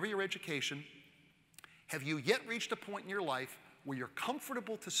do, whatever your education, have you yet reached a point in your life where you're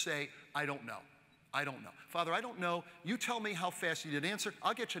comfortable to say, I don't know? I don't know. Father, I don't know. You tell me how fast you did an answer.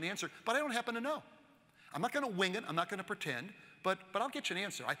 I'll get you an answer, but I don't happen to know. I'm not going to wing it. I'm not going to pretend, but I'll get you an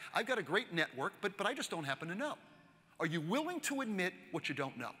answer. I've got a great network, but I just don't happen to know. Are you willing to admit what you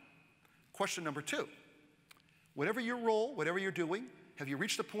don't know? Question number 2. Whatever your role, whatever you're doing, have you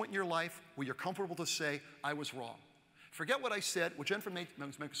reached a point in your life where you're comfortable to say, I was wrong? Forget what I said, which information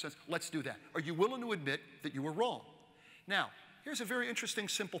makes sense. Let's do that. Are you willing to admit that you were wrong? Now, here's a very interesting,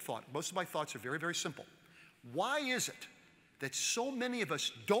 simple thought. Most of my thoughts are very, very simple. Why is it that so many of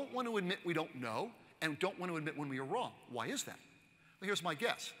us don't want to admit we don't know and don't want to admit when we are wrong? Why is that? Well, here's my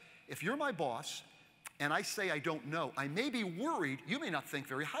guess. If you're my boss and I say I don't know, I may be worried you may not think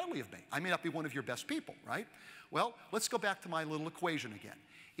very highly of me. I may not be one of your best people, right? Well, let's go back to my little equation again.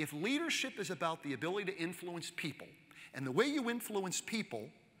 If leadership is about the ability to influence people, and the way you influence people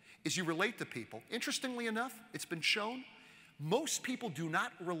is you relate to people, interestingly enough, it's been shown, most people do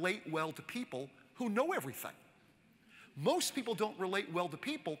not relate well to people who know everything. Most people don't relate well to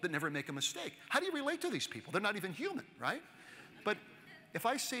people that never make a mistake. How do you relate to these people? They're not even human, right? But if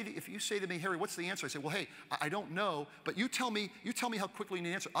you say to me, Harry, what's the answer? I say, well, hey, I don't know, but you tell me how quickly you need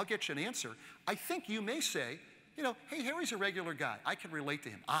an answer. I'll get you an answer. I think you may say, you know, hey, Harry's a regular guy. I can relate to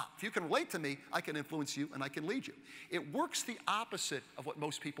him. If you can relate to me, I can influence you and I can lead you. It works the opposite of what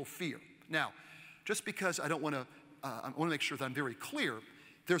most people fear. Now, just because I want to make sure that I'm very clear,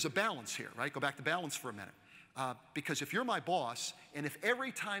 there's a balance here, right? Go back to balance for a minute. Because if you're my boss, and if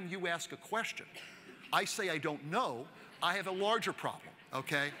every time you ask a question, I say I don't know, I have a larger problem,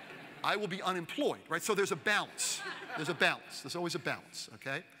 okay? I will be unemployed, right? So there's a balance. There's a balance. There's always a balance,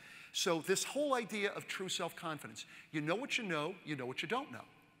 okay? So this whole idea of true self-confidence, you know what you know what you don't know,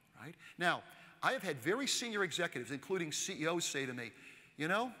 right? Now, I have had very senior executives, including CEOs, say to me, you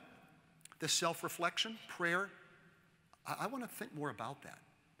know, this self-reflection, prayer, I want to think more about that.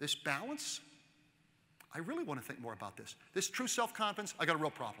 This balance, I really want to think more about this. This true self-confidence, I got a real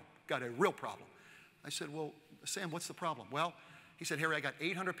problem. Got a real problem. I said, well, Sam, what's the problem? Well, he said, Harry, I got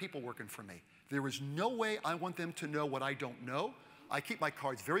 800 people working for me. There is no way I want them to know what I don't know. I keep my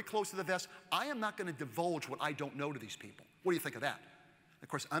cards very close to the vest. I am not going to divulge what I don't know to these people. What do you think of that? Of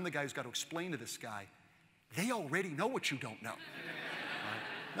course, I'm the guy who's got to explain to this guy, they already know what you don't know.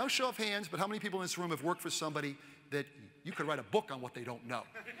 Right? No show of hands, but how many people in this room have worked for somebody that you could write a book on what they don't know?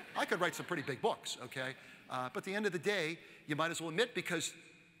 I could write some pretty big books, okay? But at the end of the day, you might as well admit, because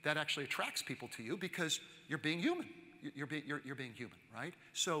that actually attracts people to you, because you're being human. You're being human, right?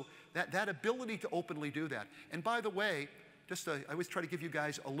 So that ability to openly do that. And by the way, I always try to give you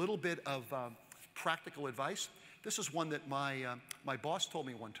guys a little bit of practical advice. This is one that my boss told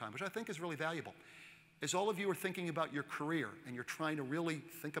me one time, which I think is really valuable. as all of you are thinking about your career and you're trying to really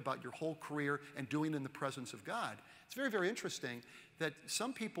think about your whole career and doing it in the presence of God, it's very, very interesting that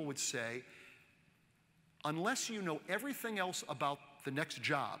some people would say, unless you know everything else about the next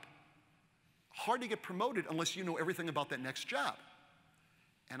job, hard to get promoted unless you know everything about that next job.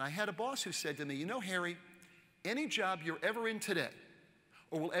 And I had a boss who said to me, you know, Harry, any job you're ever in today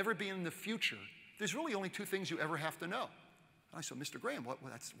or will ever be in the future, there's really only two things you ever have to know. And I said, Mr. Graham,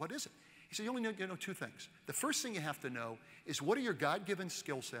 what is it? He said, you only know two things. The first thing you have to know is what are your God-given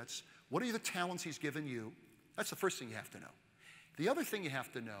skill sets? What are the talents he's given you? That's the first thing you have to know. The other thing you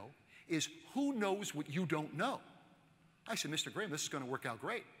have to know is who knows what you don't know. I said, Mr. Graham, this is going to work out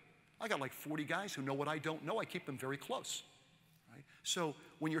great. I got like 40 guys who know what I don't know. I keep them very close. Right? So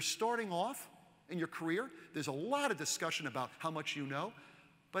when you're starting off in your career, there's a lot of discussion about how much you know.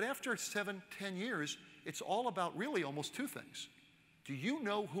 But after 7, 10 years, it's all about really almost two things. Do you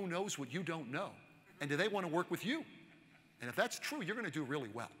know who knows what you don't know? And do they want to work with you? And if that's true, you're going to do really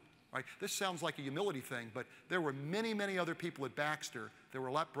well. Right? This sounds like a humility thing, but there were many, many other people at Baxter that were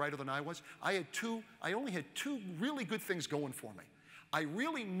a lot brighter than I was. I only had two really good things going for me. I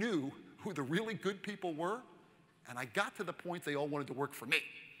really knew who the really good people were, and I got to the point they all wanted to work for me.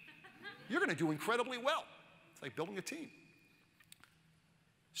 You're going to do incredibly well. It's like building a team.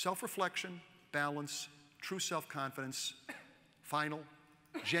 Self-reflection, balance, true self-confidence, final,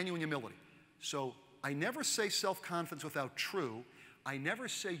 genuine humility. So I never say self-confidence without true. I never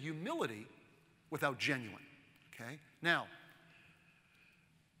say humility without genuine, okay? Now,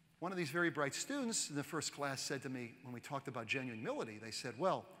 one of these very bright students in the first class said to me when we talked about genuine humility, they said,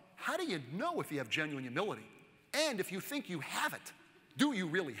 well, how do you know if you have genuine humility? And if you think you have it, do you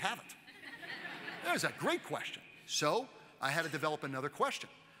really have it? There's a great question. So I had to develop another question.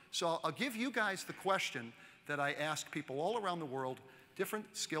 So I'll give you guys the question that I ask people all around the world, different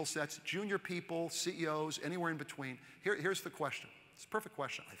skill sets, junior people, CEOs, anywhere in between. Here's the question. It's a perfect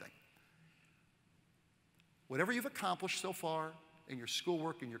question, I think. Whatever you've accomplished so far in your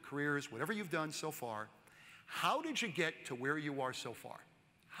schoolwork, in your careers, whatever you've done so far, how did you get to where you are so far?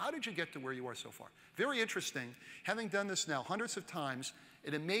 How did you get to where you are so far? Very interesting. Having done this now hundreds of times,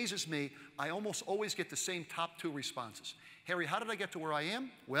 it amazes me. I almost always get the same top two responses. Harry, how did I get to where I am?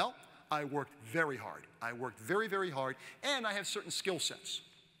 Well, I worked very hard. I worked very, very hard, and I have certain skill sets,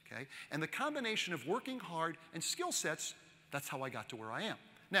 okay? And the combination of working hard and skill sets, that's how I got to where I am.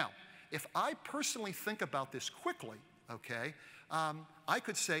 Now, if I personally think about this quickly, okay, I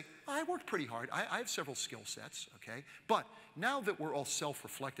could say, I worked pretty hard. I have several skill sets, okay? But now that we're all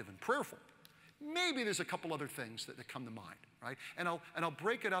self-reflective and prayerful, maybe there's a couple other things that come to mind, right? And I'll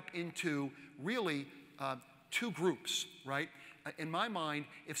break it up into really two groups, right? In my mind,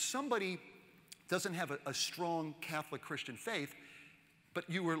 if somebody doesn't have a strong Catholic Christian faith, but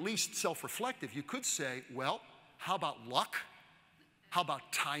you were at least self-reflective, you could say, well, how about luck? How about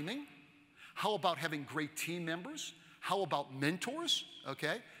timing? How about having great team members? How about mentors?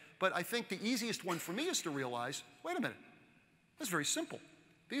 Okay? But I think the easiest one for me is to realize, wait a minute, that's very simple.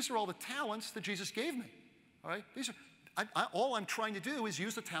 These are all the talents that Jesus gave me. All right? All I'm trying to do is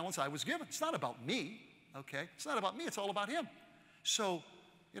use the talents I was given. It's not about me. Okay? It's not about me. It's all about him. So,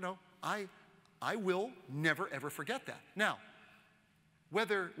 you know, I will never, ever forget that. Now,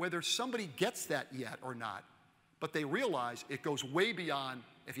 whether somebody gets that yet or not, but they realize it goes way beyond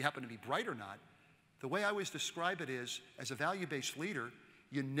if you happen to be bright or not, the way I always describe it is, as a value-based leader,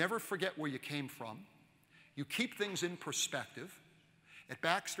 you never forget where you came from. You keep things in perspective. At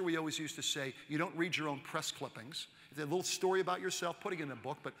Baxter, we always used to say, you don't read your own press clippings. It's a little story about yourself, putting it in a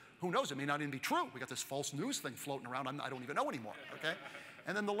book, but who knows, it may not even be true. We got this false news thing floating around I don't even know anymore, okay?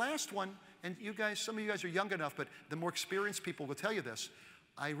 And then the last one, and you guys, some of you guys are young enough, but the more experienced people will tell you this,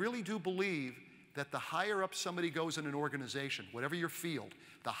 I really do believe that the higher up somebody goes in an organization, whatever your field,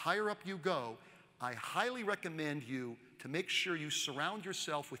 the higher up you go, I highly recommend you to make sure you surround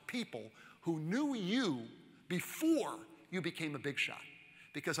yourself with people who knew you before you became a big shot.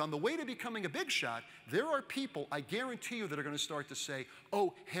 Because on the way to becoming a big shot, there are people, I guarantee you, that are going to start to say,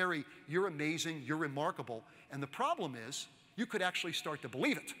 oh, Harry, you're amazing, you're remarkable. And the problem is, you could actually start to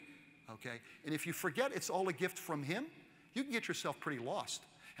believe it, okay? And if you forget it's all a gift from him, you can get yourself pretty lost.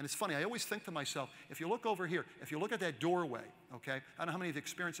 And it's funny, I always think to myself, if you look over here, if you look at that doorway, okay, I don't know how many of you have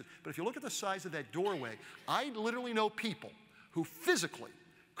experienced it, but if you look at the size of that doorway, I literally know people who physically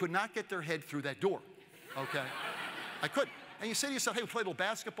could not get their head through that door, okay? I couldn't. And you say to yourself, hey, we played a little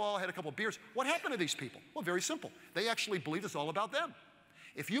basketball, had a couple of beers. What happened to these people? Well, very simple. They actually believe it's all about them.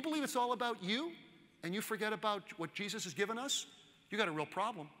 If you believe it's all about you and you forget about what Jesus has given us, you got a real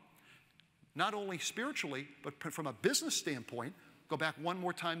problem. Not only spiritually, but from a business standpoint, go back one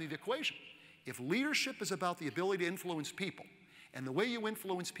more time to the equation. if leadership is about the ability to influence people, and the way you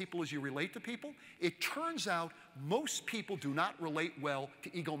influence people is you relate to people, it turns out most people do not relate well to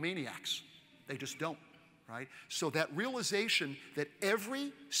egomaniacs. They just don't, right? So that realization that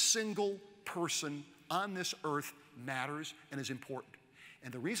every single person on this earth matters and is important.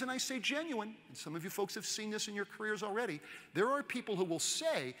 And the reason I say genuine, and some of you folks have seen this in your careers already, there are people who will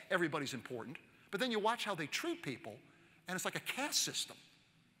say everybody's important, but then you watch how they treat people, and it's like a caste system.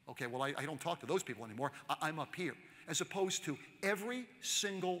 Okay, well, I don't talk to those people anymore. I'm up here. As opposed to every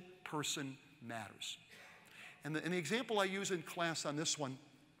single person matters. And the example I use in class on this one,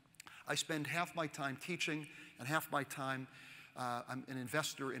 I spend half my time teaching and half my time, I'm an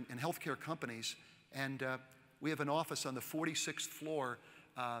investor in healthcare companies, and we have an office on the 46th floor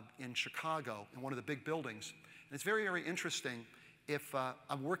in Chicago in one of the big buildings. And it's very, very interesting if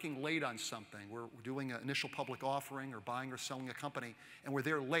I'm working late on something. We're doing an initial public offering or buying or selling a company, and we're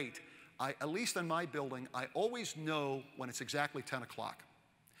there late. At least in my building, I always know when it's exactly 10 o'clock.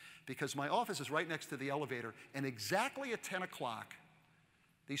 Because my office is right next to the elevator, and exactly at 10 o'clock,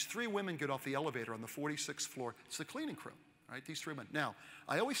 these three women get off the elevator on the 46th floor. It's the cleaning crew, right? These three women. Now,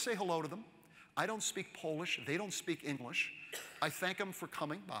 I always say hello to them. I don't speak Polish. They don't speak English. I thank them for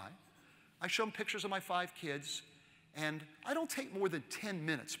coming by. I show them pictures of my 5 kids. And I don't take more than 10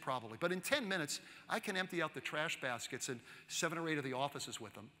 minutes, probably. But in 10 minutes, I can empty out the trash baskets in 7 or 8 of the offices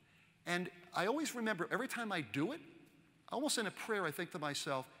with them. And I always remember, every time I do it, almost in a prayer, I think to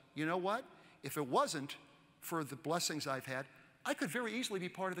myself, you know what? If it wasn't for the blessings I've had, I could very easily be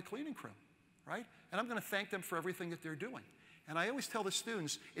part of the cleaning crew, right? And I'm going to thank them for everything that they're doing. And I always tell the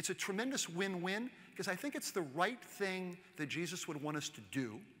students, it's a tremendous win-win, because I think it's the right thing that Jesus would want us to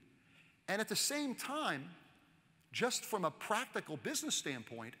do. And at the same time, just from a practical business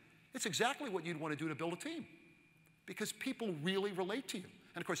standpoint, it's exactly what you'd want to do to build a team, because people really relate to you.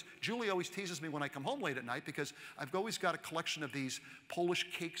 And of course, Julie always teases me when I come home late at night, because I've always got a collection of these Polish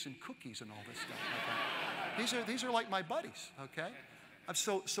cakes and cookies and all this stuff. These are like my buddies, okay?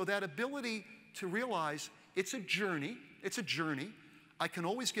 So that ability to realize it's a journey. It's a journey. I can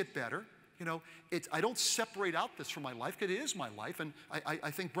always get better. You know, I don't separate out this from my life, because it is my life. And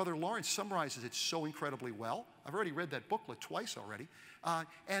I think Brother Lawrence summarizes it so incredibly well. I've already read that booklet twice already.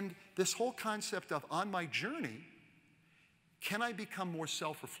 And this whole concept of, on my journey, can I become more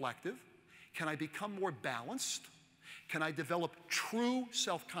self-reflective? Can I become more balanced? Can I develop true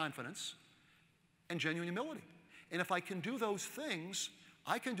self-confidence and genuine humility? And if I can do those things,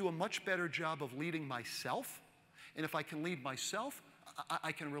 I can do a much better job of leading myself. And if I can lead myself,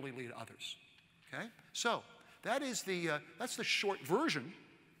 I can really lead others, okay? So that is that's the short version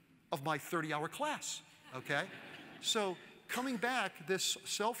of my 30-hour class, okay? So coming back, this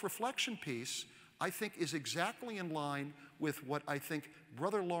self-reflection piece, I think, is exactly in line with what I think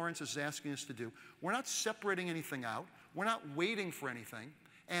Brother Lawrence is asking us to do. We're not separating anything out. We're not waiting for anything.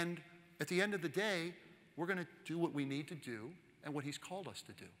 And at the end of the day, we're going to do what we need to do and what he's called us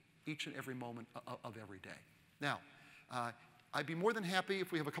to do each and every moment of every day. Now, I'd be more than happy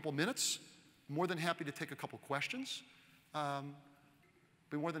if we have a couple minutes, more than happy to take a couple questions.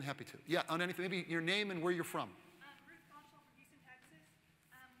 Be more than happy to. Yeah, on anything, maybe your name and where you're from.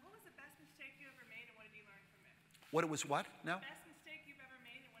 What it was what now? Best mistake you've ever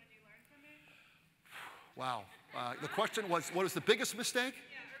made, and what did you learn from it? Wow. The question was, what was the biggest mistake?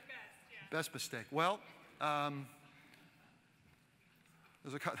 Yeah, or best, yeah. Best mistake. Well,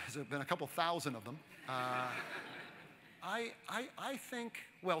 there's been a couple thousand of them. I think,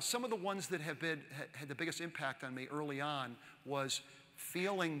 well, some of the ones that have had the biggest impact on me early on was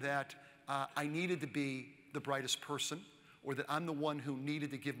feeling that I needed to be the brightest person, or that I'm the one who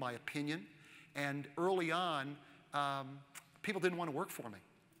needed to give my opinion. And early on, people didn't want to work for me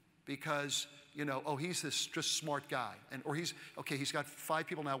because, you know, oh, he's this just smart guy. Or he's got 5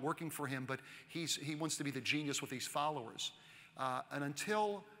 people now working for him, but he wants to be the genius with these followers. And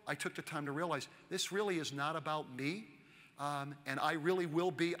until I took the time to realize this really is not about me, and I really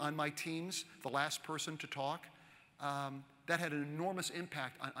will be on my teams the last person to talk, that had an enormous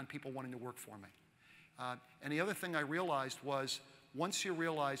impact on people wanting to work for me. And the other thing I realized was, once you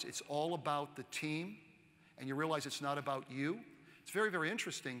realize it's all about the team, and you realize it's not about you, it's very, very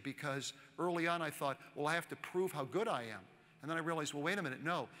interesting, because early on I thought, well, I have to prove how good I am. And then I realized, well, wait a minute,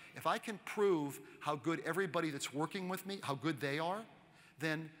 no. If I can prove how good everybody that's working with me, how good they are,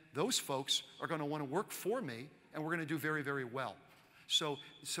 then those folks are going to want to work for me, and we're going to do very, very well. So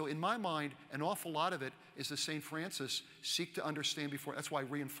in my mind, an awful lot of it is the St. Francis, seek to understand before. That's why I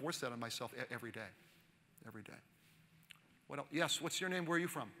reinforce that on myself every day. Every day. What else? Yes, what's your name? Where are you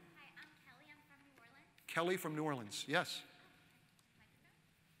from? Hi, I'm Kelly. I'm from New Orleans. Kelly from New Orleans. Yes.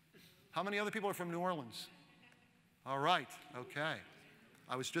 How many other people are from New Orleans? All right, okay.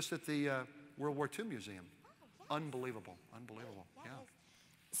 I was just at the World War II Museum. Unbelievable, unbelievable, yeah.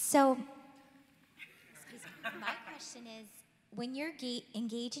 So, excuse me, my question is, when you're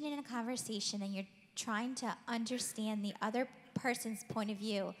engaging in a conversation and you're trying to understand the other person's point of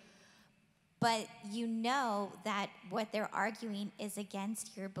view, but you know that what they're arguing is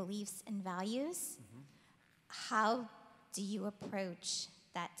against your beliefs and values, how do you approach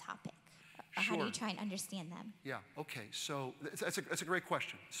that topic? Or how do you try and understand them? Yeah, okay, so that's a great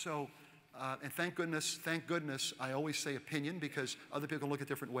question. So, and thank goodness, I always say opinion because other people can look at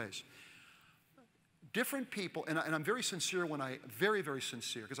different ways. Different people, and I'm very sincere when very, very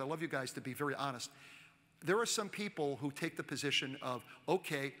sincere, because I love you guys to be very honest. There are some people who take the position of,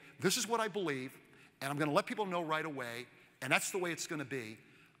 okay, this is what I believe, and I'm going to let people know right away, and that's the way it's going to be.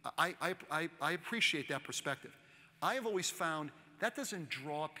 I appreciate that perspective. I have always found that doesn't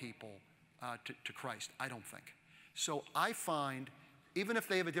draw people to Christ, I don't think. So I find, even if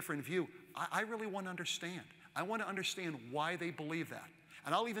they have a different view, I really want to understand. I want to understand why they believe that.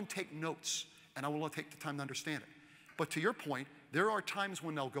 And I'll even take notes, and I will take the time to understand it. But to your point, there are times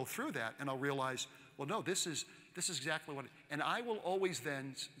when they'll go through that, and I'll realize, well, no, this is exactly what it is. And I will always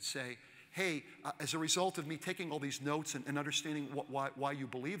then say, hey, as a result of me taking all these notes and understanding why you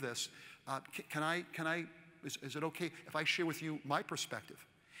believe this, is it okay if I share with you my perspective?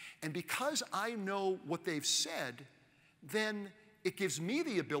 And because I know what they've said, then it gives me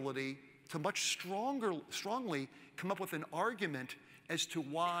the ability to much strongly come up with an argument as to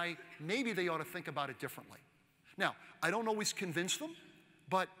why maybe they ought to think about it differently. Now, I don't always convince them,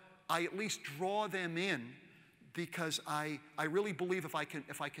 but I at least draw them in because I really believe if I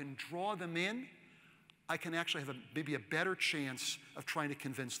can draw them in, I can actually have maybe a better chance of trying to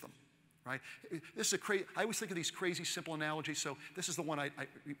convince them, right? This is I always think of these crazy simple analogies, so this is the one I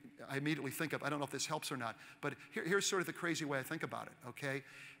immediately think of. I don't know if this helps or not, but here's sort of the crazy way I think about it, okay?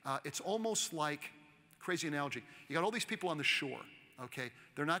 It's almost like, crazy analogy, you got all these people on the shore, okay?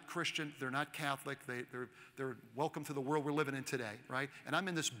 They're not Christian, they're not Catholic, they're welcome to the world we're living in today, right? And I'm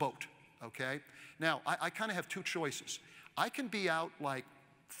in this boat, okay? Now, I kind of have two choices. I can be out like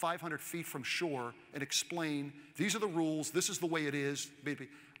 500 feet from shore and explain, these are the rules, this is the way it is, maybe.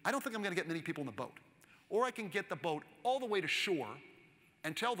 I don't think I'm going to get many people in the boat. Or I can get the boat all the way to shore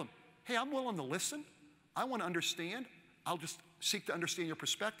and tell them, hey, I'm willing to listen, I want to understand, I'll just seek to understand your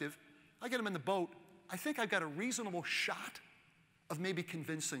perspective. I get them in the boat, I think I've got a reasonable shot of maybe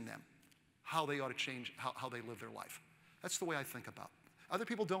convincing them how they ought to change, how they live their life. That's the way I think about it. Other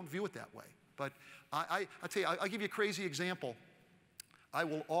people don't view it that way. But I'll tell you, I'll give you a crazy example. I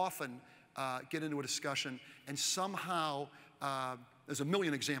will often get into a discussion and somehow, there's a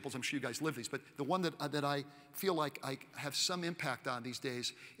million examples, I'm sure you guys live these, but the one that I feel like I have some impact on these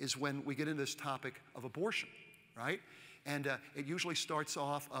days is when we get into this topic of abortion, right? And it usually starts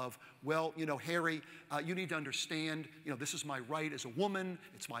off of, well, you know, Harry, you need to understand, you know, this is my right as a woman,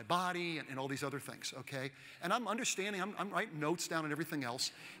 it's my body, and all these other things, okay? And I'm understanding, I'm writing notes down and everything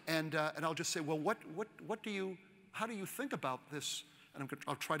else, and I'll just say, well, how do you think about this? And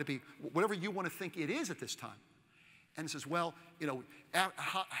I'll try to be whatever you want to think it is at this time. And it says, well, you know,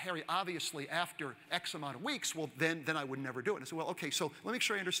 Harry, obviously after X amount of weeks, well, then I would never do it. And I said, well, okay, so let me make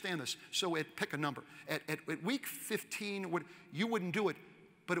sure I understand this. So pick a number. At week 15, you wouldn't do it,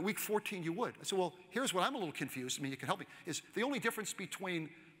 but at week 14 you would. I said, well, here's what I'm a little confused. I mean, you can help me. Is the only difference between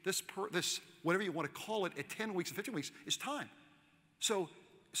this whatever you want to call it, at 10 weeks and 15 weeks is time. So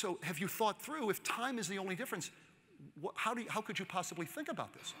have you thought through, if time is the only difference, how could you possibly think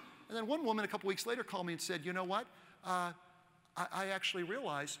about this? And then one woman a couple weeks later called me and said, you know what? I actually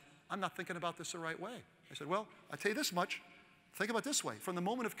realize I'm not thinking about this the right way. I said, well, I'll tell you this much. Think about it this way. From the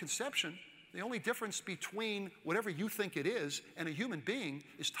moment of conception, the only difference between whatever you think it is and a human being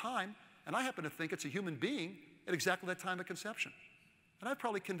is time. And I happen to think it's a human being at exactly that time of conception. And I've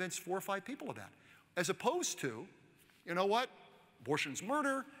probably convinced 4 or 5 people of that. As opposed to, you know what? Abortion's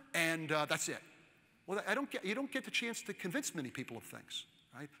murder, and that's it. Well, you don't get the chance to convince many people of things.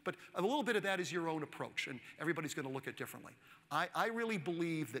 Right? But a little bit of that is your own approach, and everybody's going to look at it differently. I really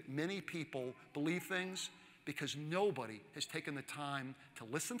believe that many people believe things because nobody has taken the time to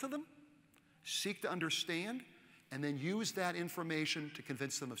listen to them, seek to understand, and then use that information to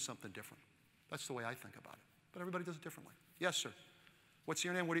convince them of something different. That's the way I think about it. But everybody does it differently. Yes, sir. What's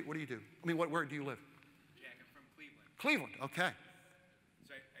your name? What do you do? I mean, where do you live? Jack, I'm from Cleveland. Cleveland, okay.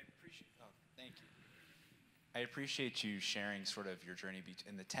 So I appreciate, thank you. I appreciate you sharing sort of your journey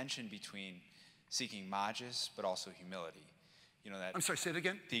and the tension between seeking magis, but also humility. You know that. I'm sorry, say it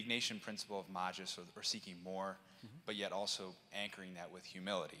again. The Ignatian principle of magis, or seeking more, but yet also anchoring that with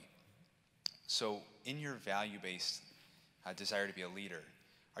humility. So in your value-based desire to be a leader,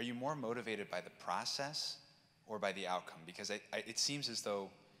 are you more motivated by the process or by the outcome? Because it seems as though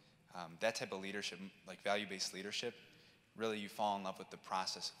that type of leadership, like value-based leadership, really you fall in love with the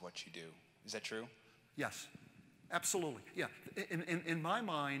process of what you do. Is that true? Yes, absolutely. Yeah, in my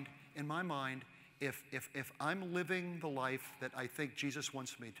mind, if I'm living the life that I think Jesus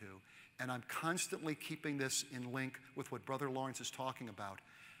wants me to, and I'm constantly keeping this in link with what Brother Lawrence is talking about,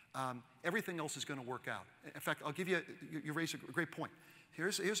 everything else is going to work out. In fact, I'll give you, you raise a great point.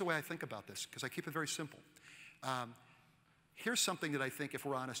 Here's the way I think about this, because I keep it very simple. Here's something that I think, if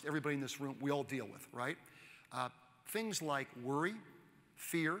we're honest, everybody in this room, we all deal with, right? Things like worry,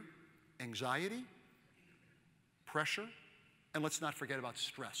 fear, anxiety, pressure, and let's not forget about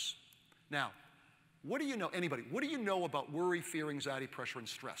stress. Now, what do you know, anybody, what do you know about worry, fear, anxiety, pressure, and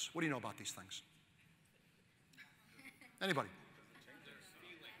stress? What do you know about these things? Anybody?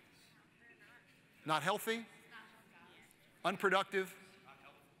 Not healthy? Unproductive?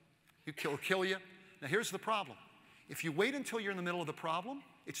 It'll kill you. Now here's the problem. If you wait until you're in the middle of the problem,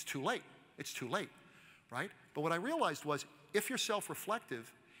 it's too late. It's too late, right? But what I realized was, if you're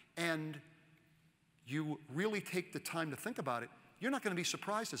self-reflective and you really take the time to think about it, you're not going to be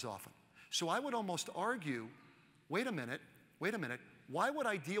surprised as often. So I would almost argue, wait a minute, why would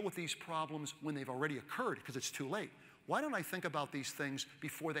I deal with these problems when they've already occurred? Because it's too late. Why don't I think about these things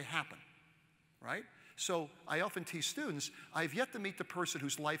before they happen, right? So I often tease students, I've yet to meet the person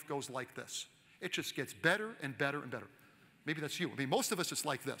whose life goes like this. It just gets better and better and better. Maybe that's you. I mean, most of us, it's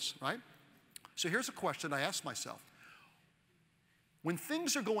like this, right? So here's a question I ask myself. When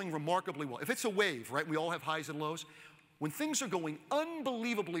things are going remarkably well, if it's a wave, right, we all have highs and lows. When things are going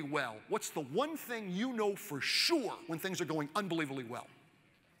unbelievably well, what's the one thing you know for sure when things are going unbelievably well?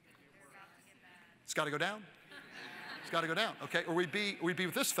 It's got to go down. It's got to go down, okay? Or we'd be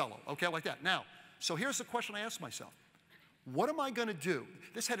with this fellow, okay, like that. Now, so here's the question I ask myself. What am I going to do?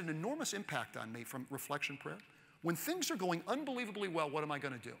 This had an enormous impact on me from reflection prayer. When things are going unbelievably well, what am I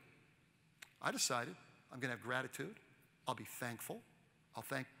going to do? I decided I'm going to have gratitude. I'll be thankful. I'll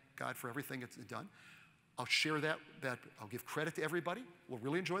thank God for everything that's done. I'll share that I'll give credit to everybody. We'll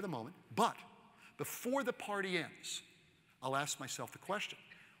really enjoy the moment. But before the party ends, I'll ask myself the question,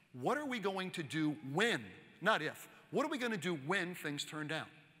 what are we going to do when, not if, what are we going to do when things turn down?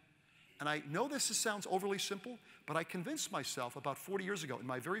 And I know this sounds overly simple, but I convinced myself about 40 years ago in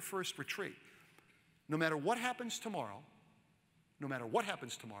my very first retreat, no matter what happens tomorrow,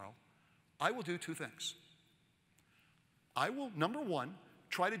 I will do two things. I will, number one,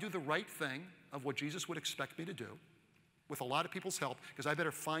 try to do the right thing of what Jesus would expect me to do, with a lot of people's help, because I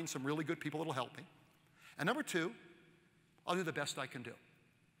better find some really good people that'll help me. And number two, I'll do the best I can do.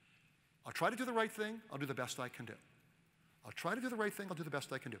 I'll try to do the right thing, I'll do the best I can do. I'll try to do the right thing, I'll do the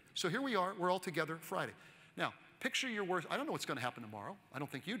best I can do. So here we are, we're all together Friday. Now, picture your worst, I don't know what's going to happen tomorrow. I don't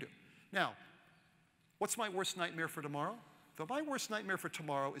think you do. Now, what's my worst nightmare for tomorrow? My worst nightmare for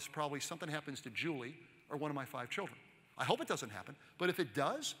tomorrow is probably something happens to Julie or one of my 5 children. I hope it doesn't happen, but if it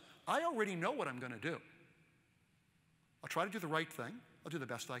does, I already know what I'm going to do. I'll try to do the right thing. I'll do the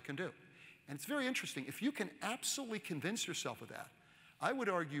best I can do. And it's very interesting. If you can absolutely convince yourself of that, I would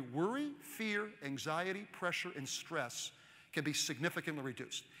argue worry, fear, anxiety, pressure, and stress can be significantly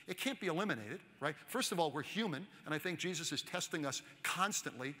reduced. It can't be eliminated, right? First of all, we're human, and I think Jesus is testing us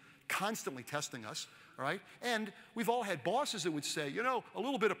constantly testing us, all right? And we've all had bosses that would say, you know, a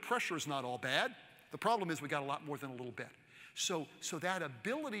little bit of pressure is not all bad. The problem is we got a lot more than a little bit. So that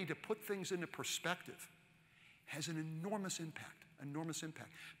ability to put things into perspective has an enormous impact,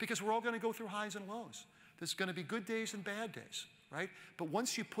 because we're all going to go through highs and lows. There's going to be good days and bad days, right? But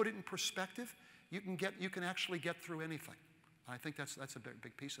once you put it in perspective, you can actually get through anything. I think that's a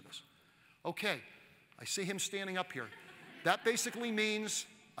big piece of this. Okay, I see him standing up here. That basically means,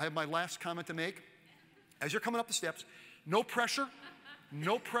 I have my last comment to make. As you're coming up the steps, no pressure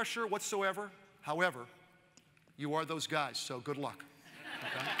whatsoever. However, you are those guys, so good luck.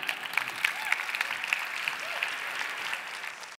 Okay?